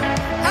love.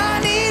 I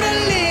need a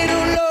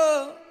little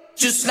love,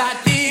 just like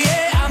the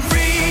air I'm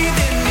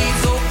breathing.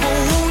 These open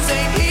wounds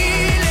ain't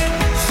healing.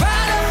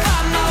 Trying to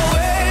find my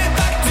way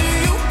back to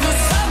you,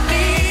 'cause I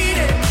need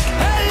it.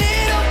 A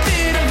little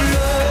bit of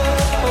love,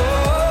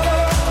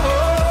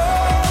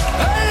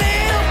 a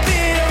little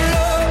bit of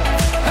love,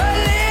 a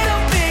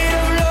little bit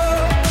of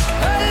love,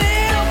 a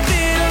little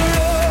bit of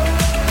love.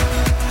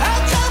 I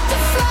tried to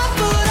fly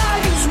but I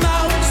used my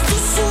wings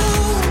too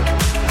soon.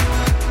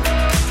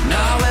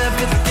 Now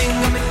everything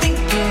got me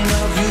thinking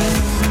of you.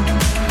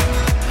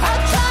 I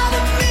tried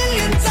a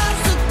million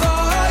times to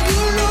call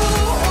you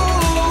loose.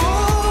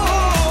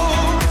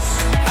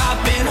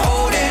 I've been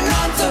holding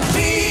on to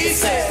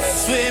pieces,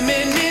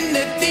 swimming in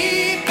the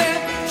deep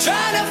end,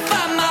 trying to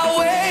find my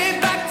way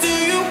back to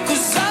you,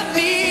 'cause I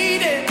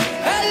needed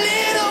a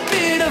little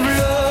bit of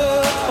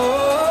love,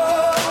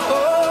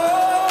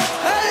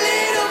 a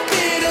little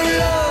bit of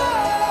love.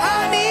 I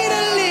need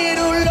a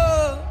little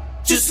love,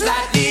 just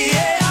like the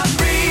air I'm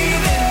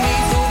breathing.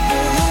 These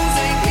open wounds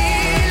ain't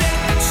healing.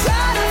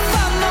 Trying to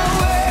find my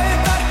way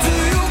back to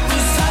you,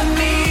 'cause I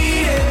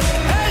need it.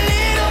 A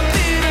little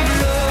bit of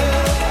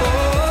love,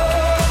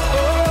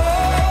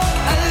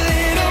 a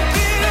little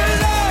bit of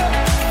love,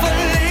 a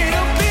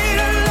little bit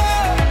of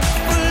love,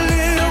 a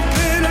little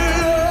bit of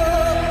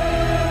love.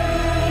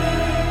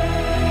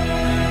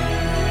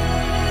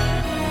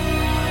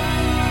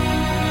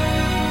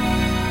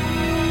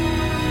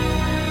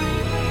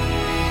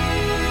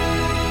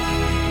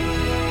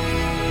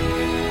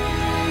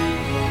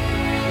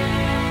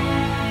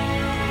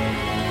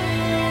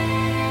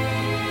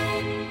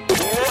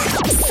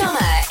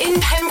 Summer in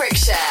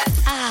Pembrokeshire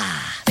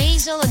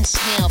Basil and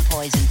snail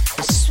poison.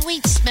 The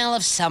sweet smell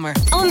of summer.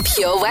 on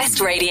Pure West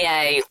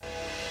Radio.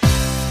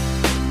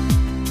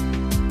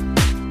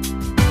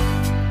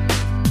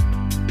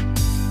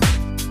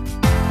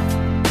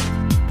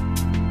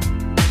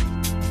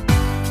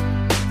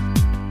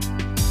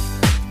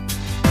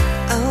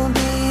 I'll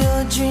be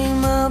your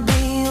dream, I'll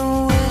be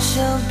your wish,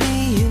 I'll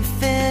be your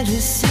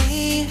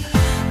fantasy.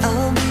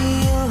 I'll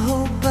be your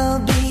hope, I'll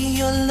be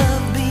your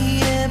love,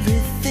 be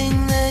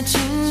everything that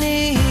you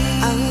need.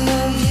 I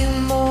love you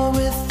more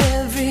with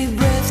every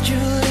breath,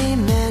 truly,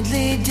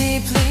 madly,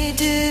 deeply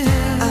do.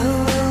 I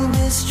will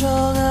be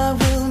strong, I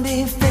will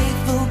be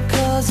faithful,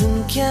 'cause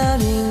I'm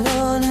counting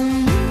on a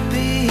new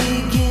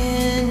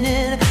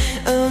beginning,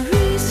 a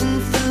reason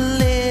for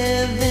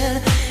living,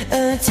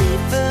 a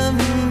deeper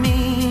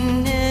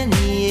meaning,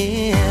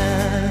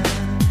 yeah.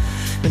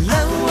 But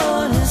I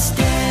wanna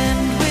stand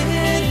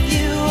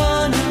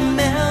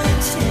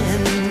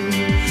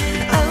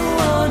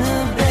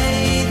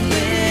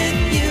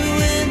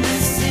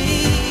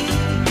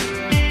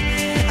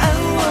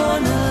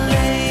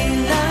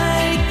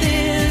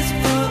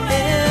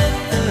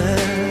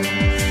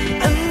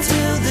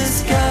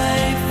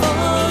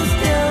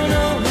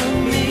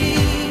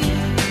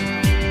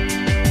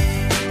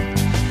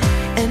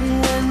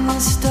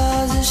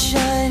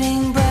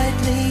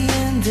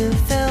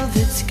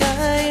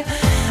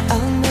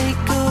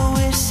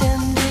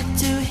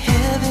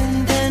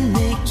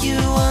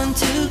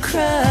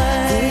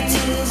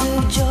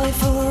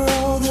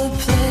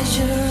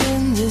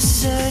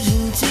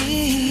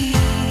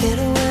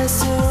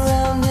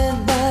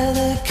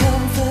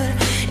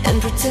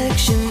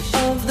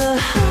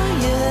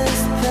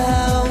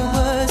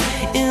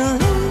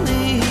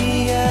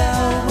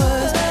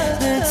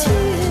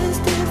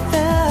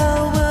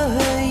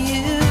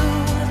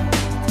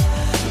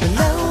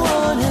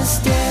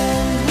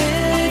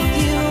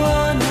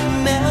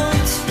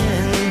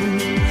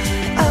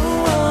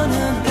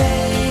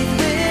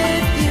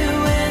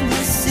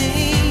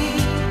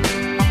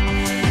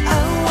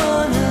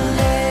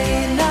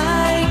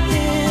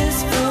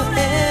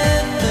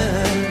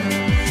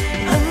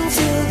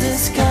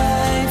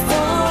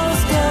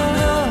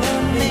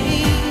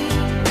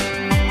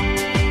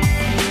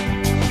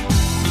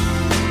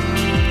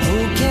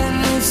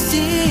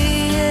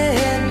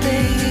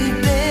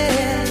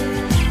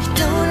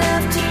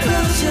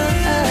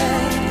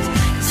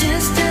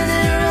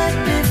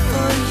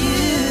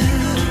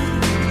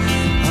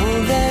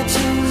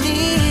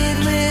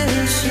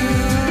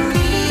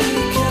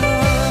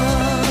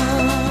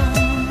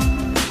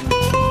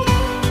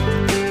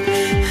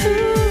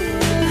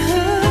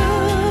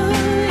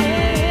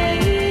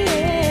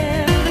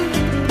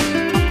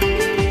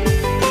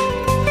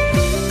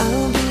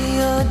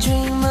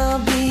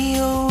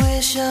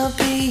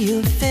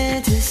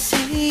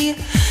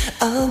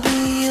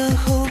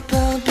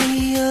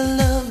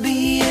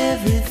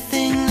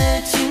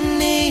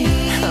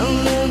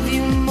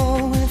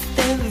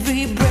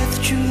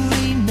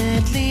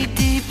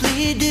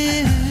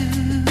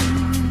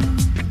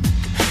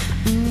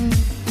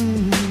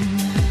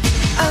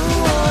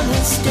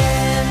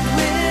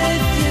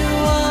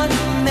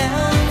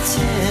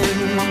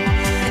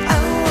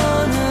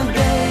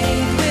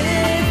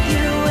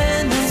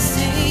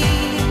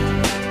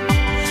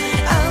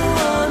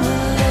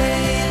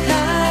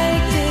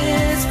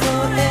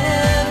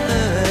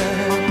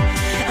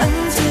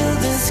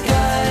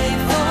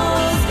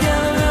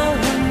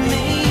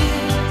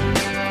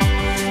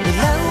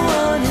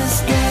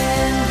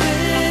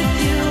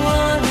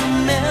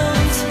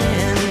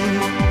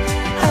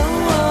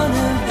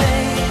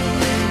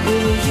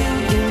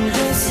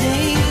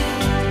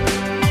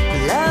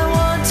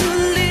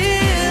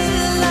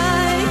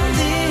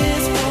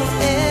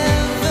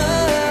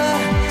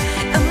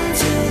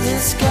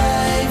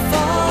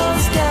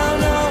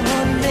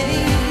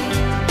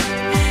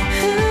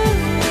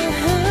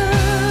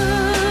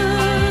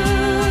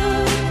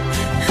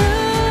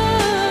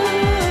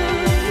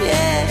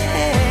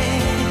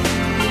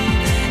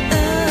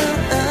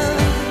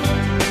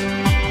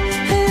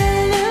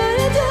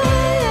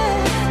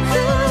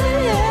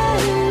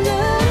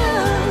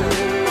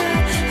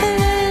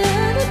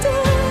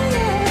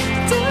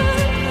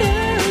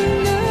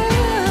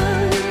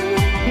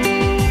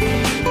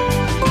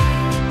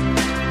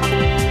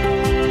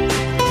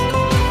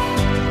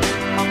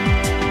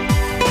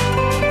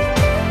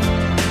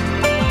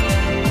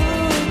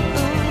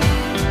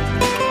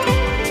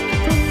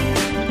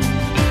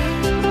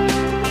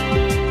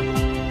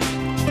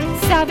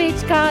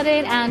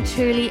Garden and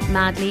Truly,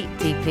 Madly,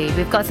 Deeply.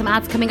 We've got some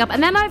ads coming up,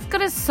 and then I've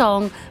got a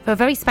song for a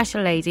very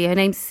special lady. Her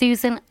name's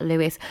Susan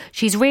Lewis.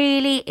 She's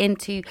really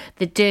into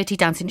the dirty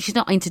dancing. She's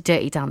not into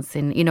dirty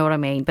dancing, you know what I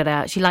mean,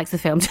 but she likes the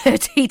film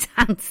Dirty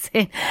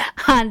Dancing,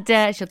 and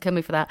she'll kill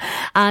me for that.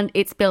 And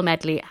it's Bill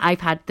Medley,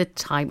 I've Had the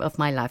Time of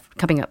My Life,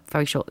 coming up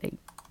very shortly.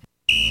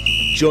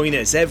 Join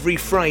us every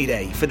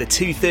Friday for the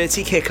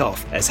 2:30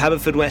 kickoff as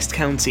Haverfordwest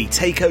County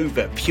take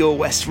over Pure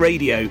West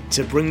Radio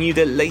to bring you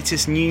the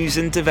latest news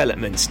and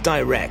developments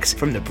direct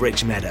from the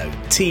Bridge Meadow.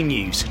 Team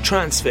news,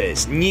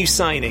 transfers, new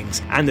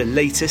signings and the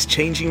latest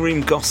changing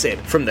room gossip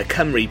from the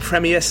Cymru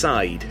Premier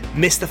side.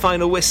 Miss the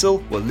final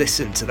whistle? Well,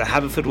 listen to the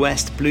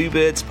Haverfordwest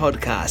Bluebirds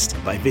podcast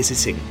by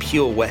visiting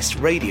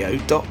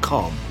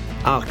purewestradio.com.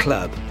 Our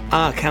club,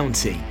 our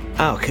county,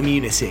 our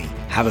community.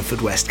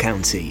 Haverfordwest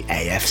County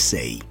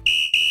AFC.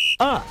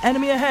 Ah,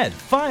 enemy ahead.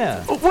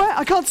 Fire. Oh, where?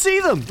 I can't see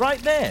them. Right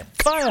there.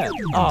 Fire.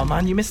 Oh,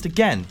 man, you missed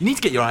again. You need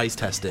to get your eyes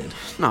tested.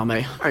 Nah,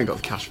 mate, I ain't got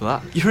the cash for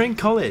that. You're in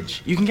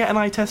college. You can get an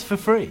eye test for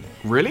free.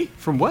 Really?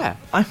 From where?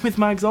 I'm with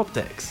Mags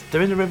Optics.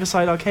 They're in the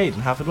Riverside Arcade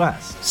in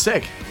Haverfordwest.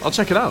 Sick. I'll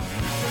check it out.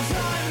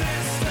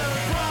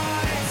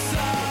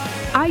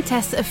 Eye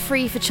tests are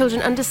free for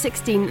children under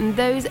 16 and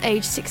those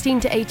aged 16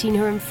 to 18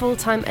 who are in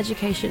full-time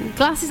education.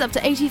 Glasses up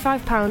to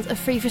 £85 are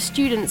free for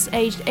students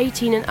aged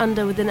 18 and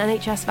under with an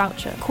NHS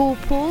voucher. Call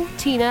Paul,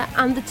 Tina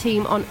and the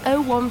team on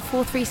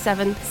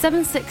 01437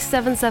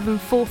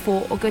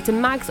 767744 or go to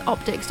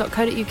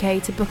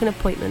magsoptics.co.uk to book an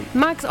appointment.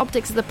 Mags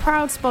Optics are the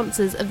proud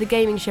sponsors of the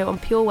gaming show on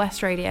Pure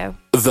West Radio.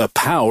 The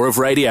power of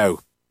radio.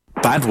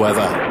 Bad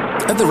weather.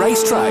 At the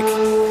racetrack.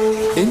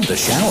 In the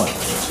shower.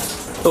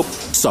 Oh,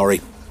 sorry.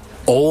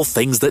 All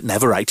things that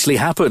never actually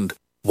happened.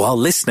 While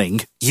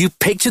listening, you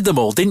pictured them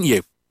all, didn't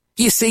you?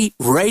 You see,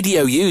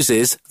 radio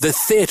uses the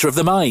theatre of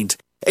the mind.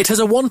 It has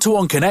a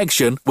one-to-one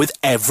connection with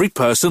every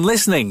person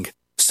listening.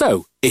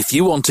 So, if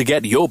you want to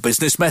get your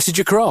business message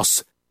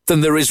across,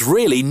 then there is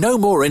really no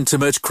more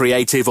intimate,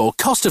 creative or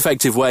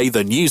cost-effective way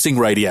than using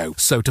radio.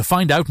 So to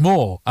find out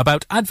more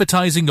about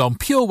advertising on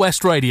Pure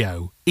West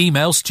Radio,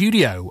 email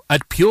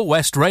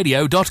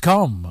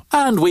studio@purewestradio.com.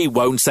 And we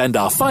won't send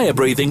our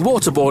fire-breathing,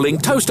 water-boiling,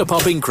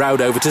 toaster-popping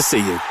crowd over to see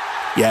you.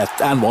 Yeah,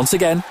 and once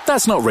again,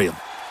 that's not real.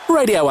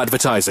 Radio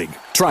advertising.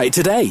 Try it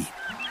today.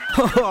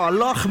 Oh,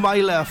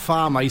 Lochmeyler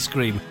Farm Ice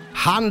Cream.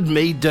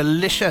 Handmade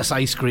delicious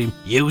ice cream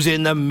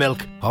using the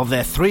milk of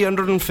their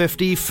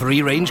 350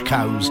 free-range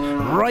cows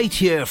right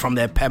here from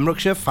their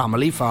Pembrokeshire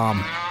family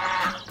farm.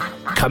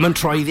 Come and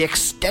try the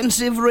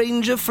extensive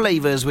range of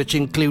flavours which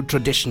include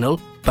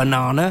traditional,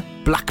 banana,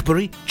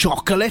 blackberry,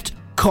 chocolate,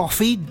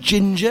 coffee,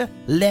 ginger,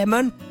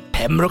 lemon,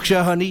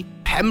 Pembrokeshire honey,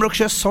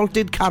 Pembrokeshire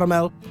salted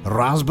caramel,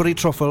 raspberry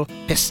truffle,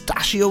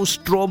 pistachio,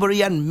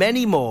 strawberry and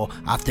many more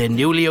at their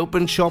newly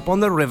opened shop on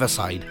the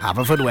Riverside,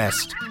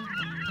 Haverfordwest.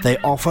 They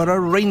offer a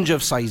range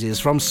of sizes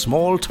from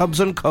small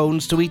tubs and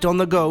cones to eat on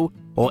the go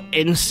or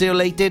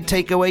insulated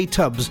takeaway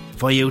tubs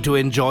for you to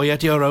enjoy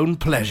at your own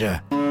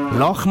pleasure.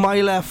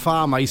 Lochmeyler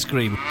Farm Ice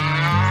Cream.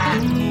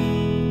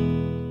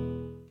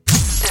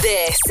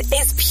 This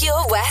is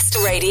Pure West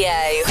Radio.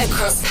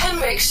 Across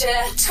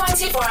Pembrokeshire,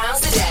 24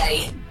 hours a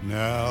day.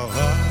 Now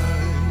I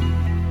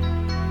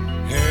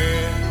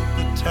had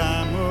the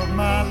time of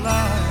my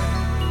life.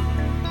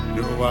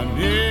 No, I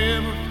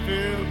never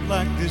felt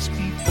like this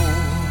before.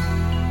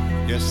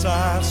 Yes,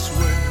 I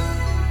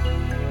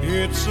swear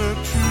it's a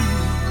truth,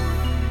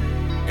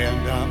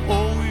 and I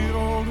owe it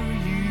all to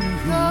you.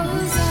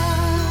 'Cause I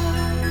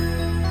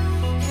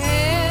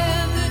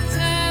had the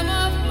time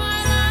of my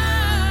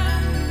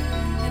life,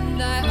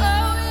 and I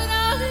owe it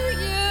all to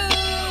you.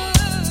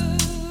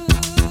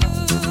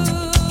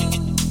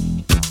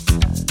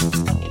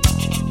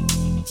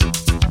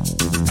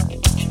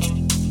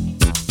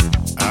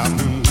 I've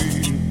been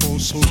waiting for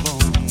so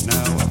long,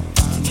 now I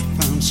finally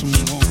found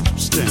someone to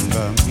stand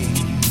by me.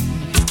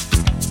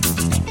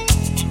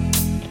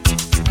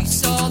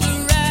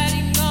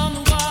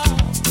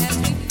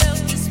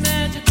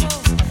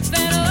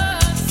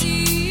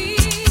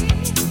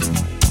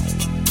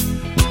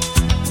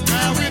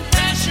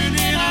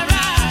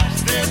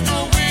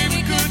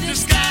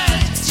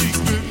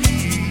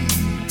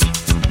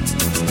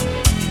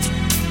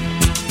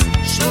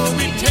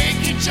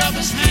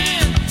 Other's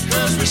hand,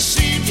 'cause we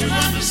seem to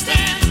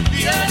understand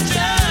the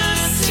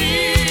urgency.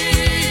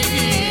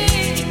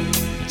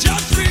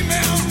 Just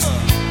remember,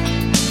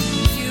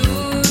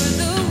 you're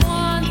the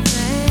one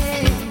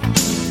thing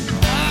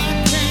I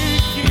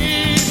can't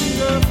get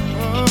enough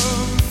of.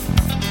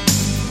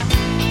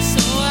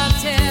 So I'll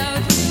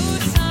tell you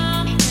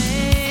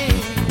something.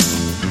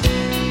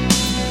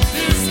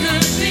 This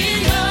could be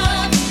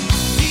love,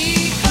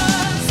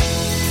 because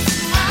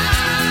I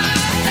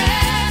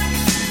had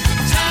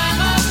time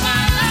of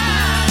my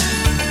life.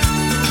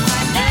 I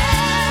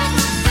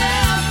never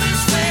felt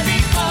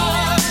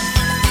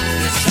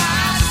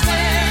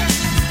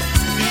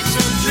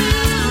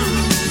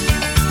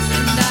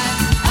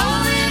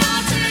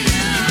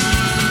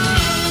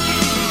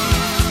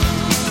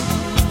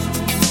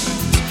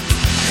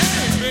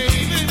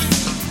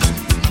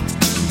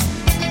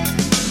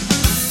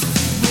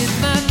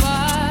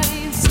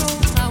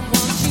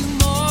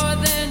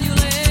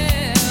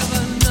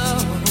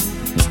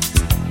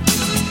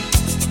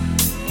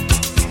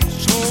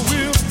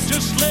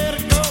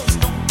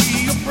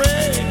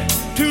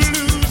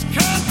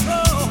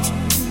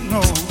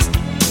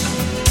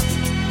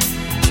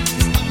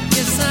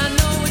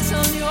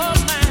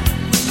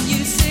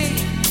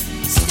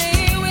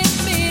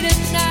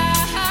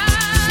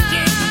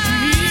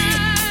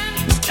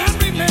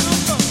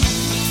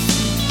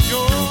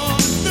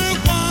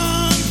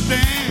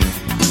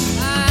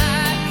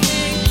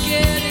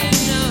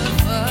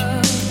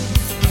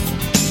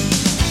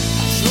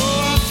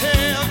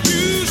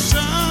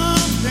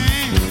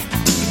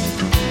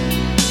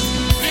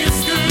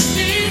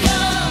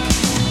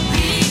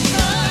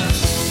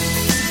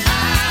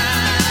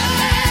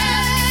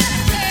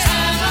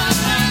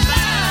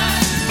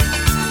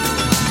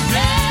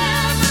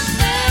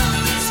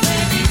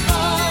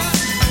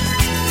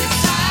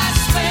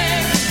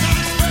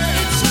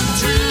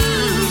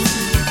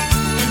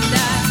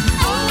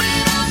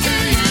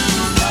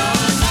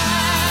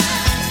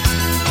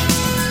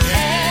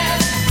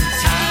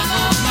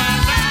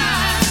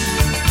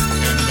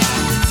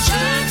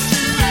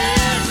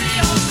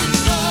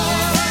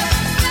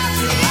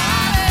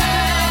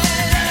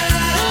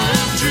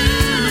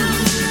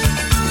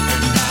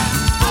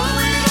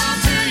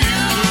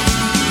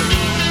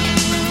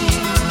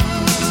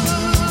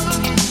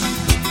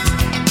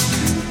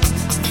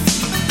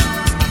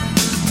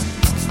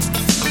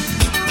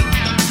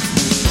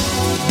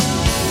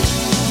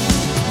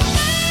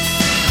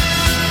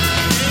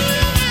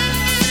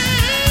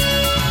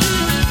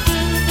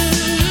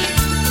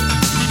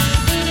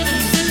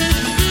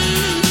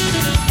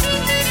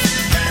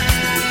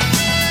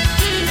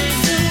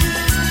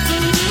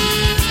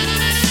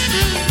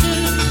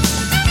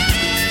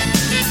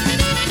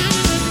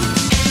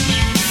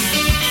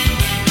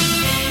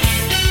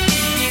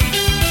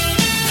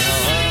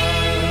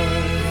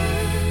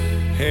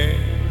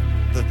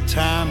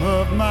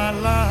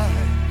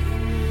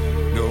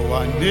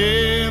I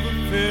never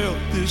felt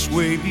this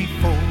way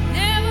before.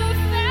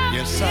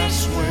 Yes, I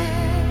swear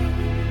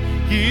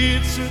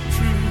it's a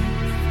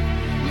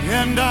truth,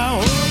 and I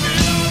hope it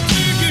don't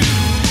take you.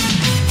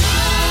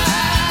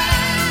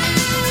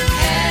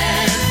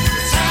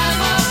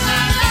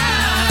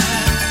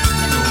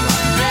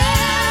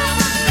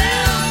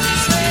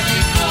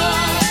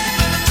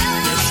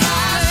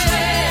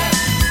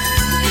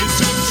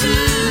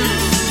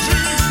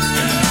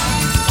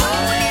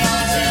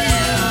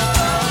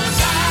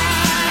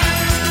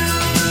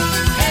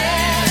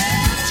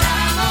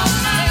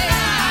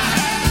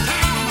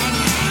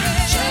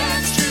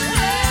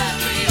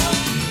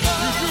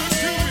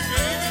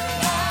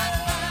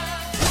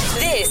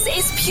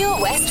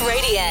 Pure West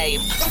Radio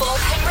for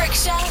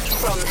Pembrokeshire,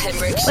 from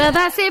Pembrokeshire. Well,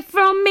 that's it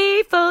from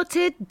me for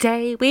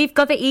today. We've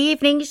got the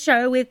evening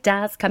show with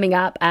Daz coming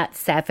up at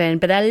 7,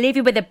 but I'll leave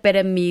you with a bit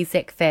of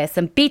music first.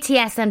 Some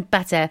BTS and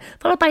Butter,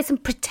 followed by some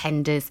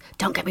Pretenders.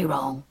 Don't get me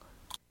wrong.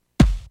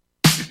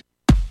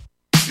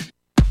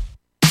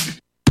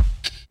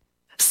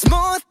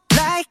 Smooth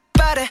like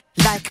butter,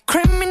 like a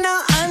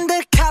criminal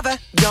undercover.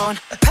 Don't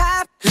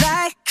pop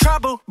like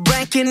trouble,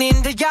 breaking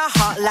into your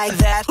heart like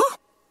that.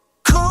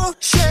 Cool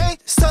shade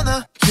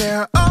stunner,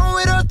 yeah, owe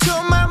it all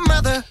to my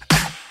mother.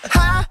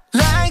 High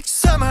like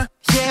summer,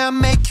 yeah, I'm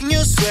making you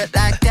sweat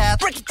like that.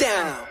 Break it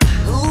down.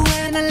 Ooh,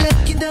 when I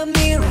look in the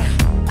mirror,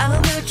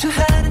 I'm not too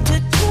hard to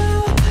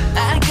do.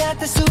 I got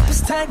the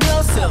superstar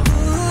glow, so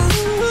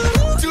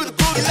ooh, do the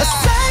boogie. A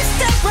side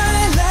step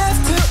right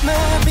left to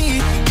my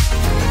beat.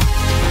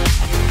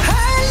 I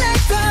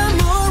like the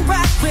moon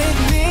rock with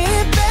me,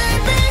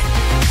 baby.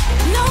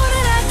 Know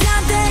that I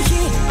got that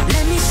heat.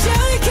 Let me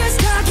show you, 'cause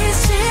talk is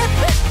cheap.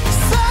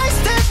 Side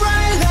step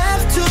right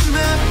left to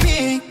my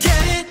beat.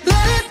 Get it,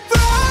 let it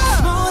roll.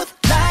 Smooth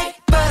like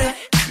butter,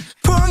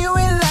 pour you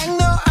in like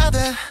no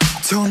other.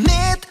 Don't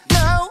need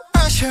no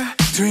usher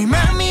to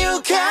remind me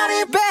you got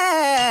it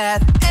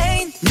bad.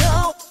 Ain't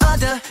no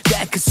other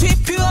that could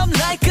sweep you up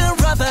like a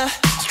rubber.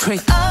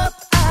 Straight up,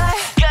 I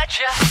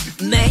gotcha,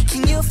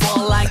 making you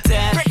fall like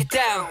that. Break it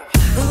down.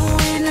 Ooh,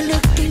 when I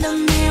look in the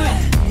mirror,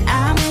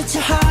 I'm at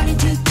your heart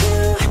into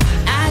two.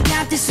 I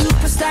got the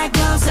superstar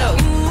glow, so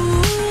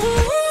ooh,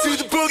 to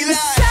the boogie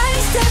line.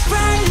 Side step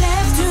right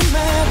left to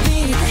my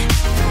beat.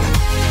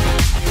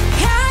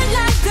 I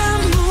like the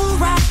moon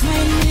rock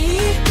with me,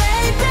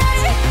 baby.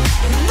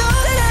 Know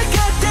that I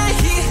got that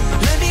heat.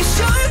 Let me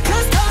show you,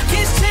 'cause talk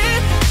is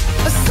cheap.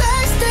 A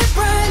side step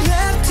right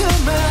left to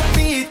my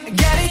beat.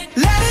 Get it,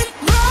 let it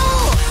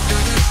roll.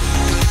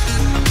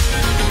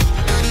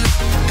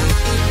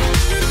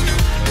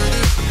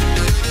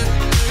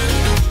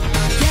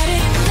 Get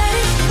it, let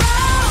it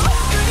roll.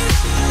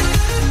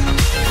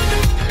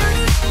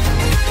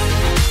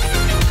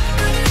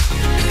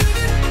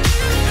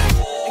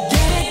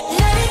 Get it,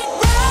 let it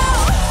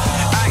roll.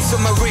 Ice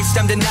on my wrist,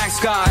 I'm the nice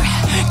guy.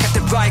 Got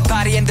the right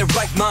body and the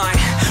right mind.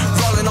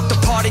 Rolling up the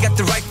party, got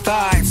the right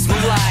vibes.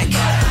 Move like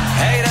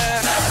haters.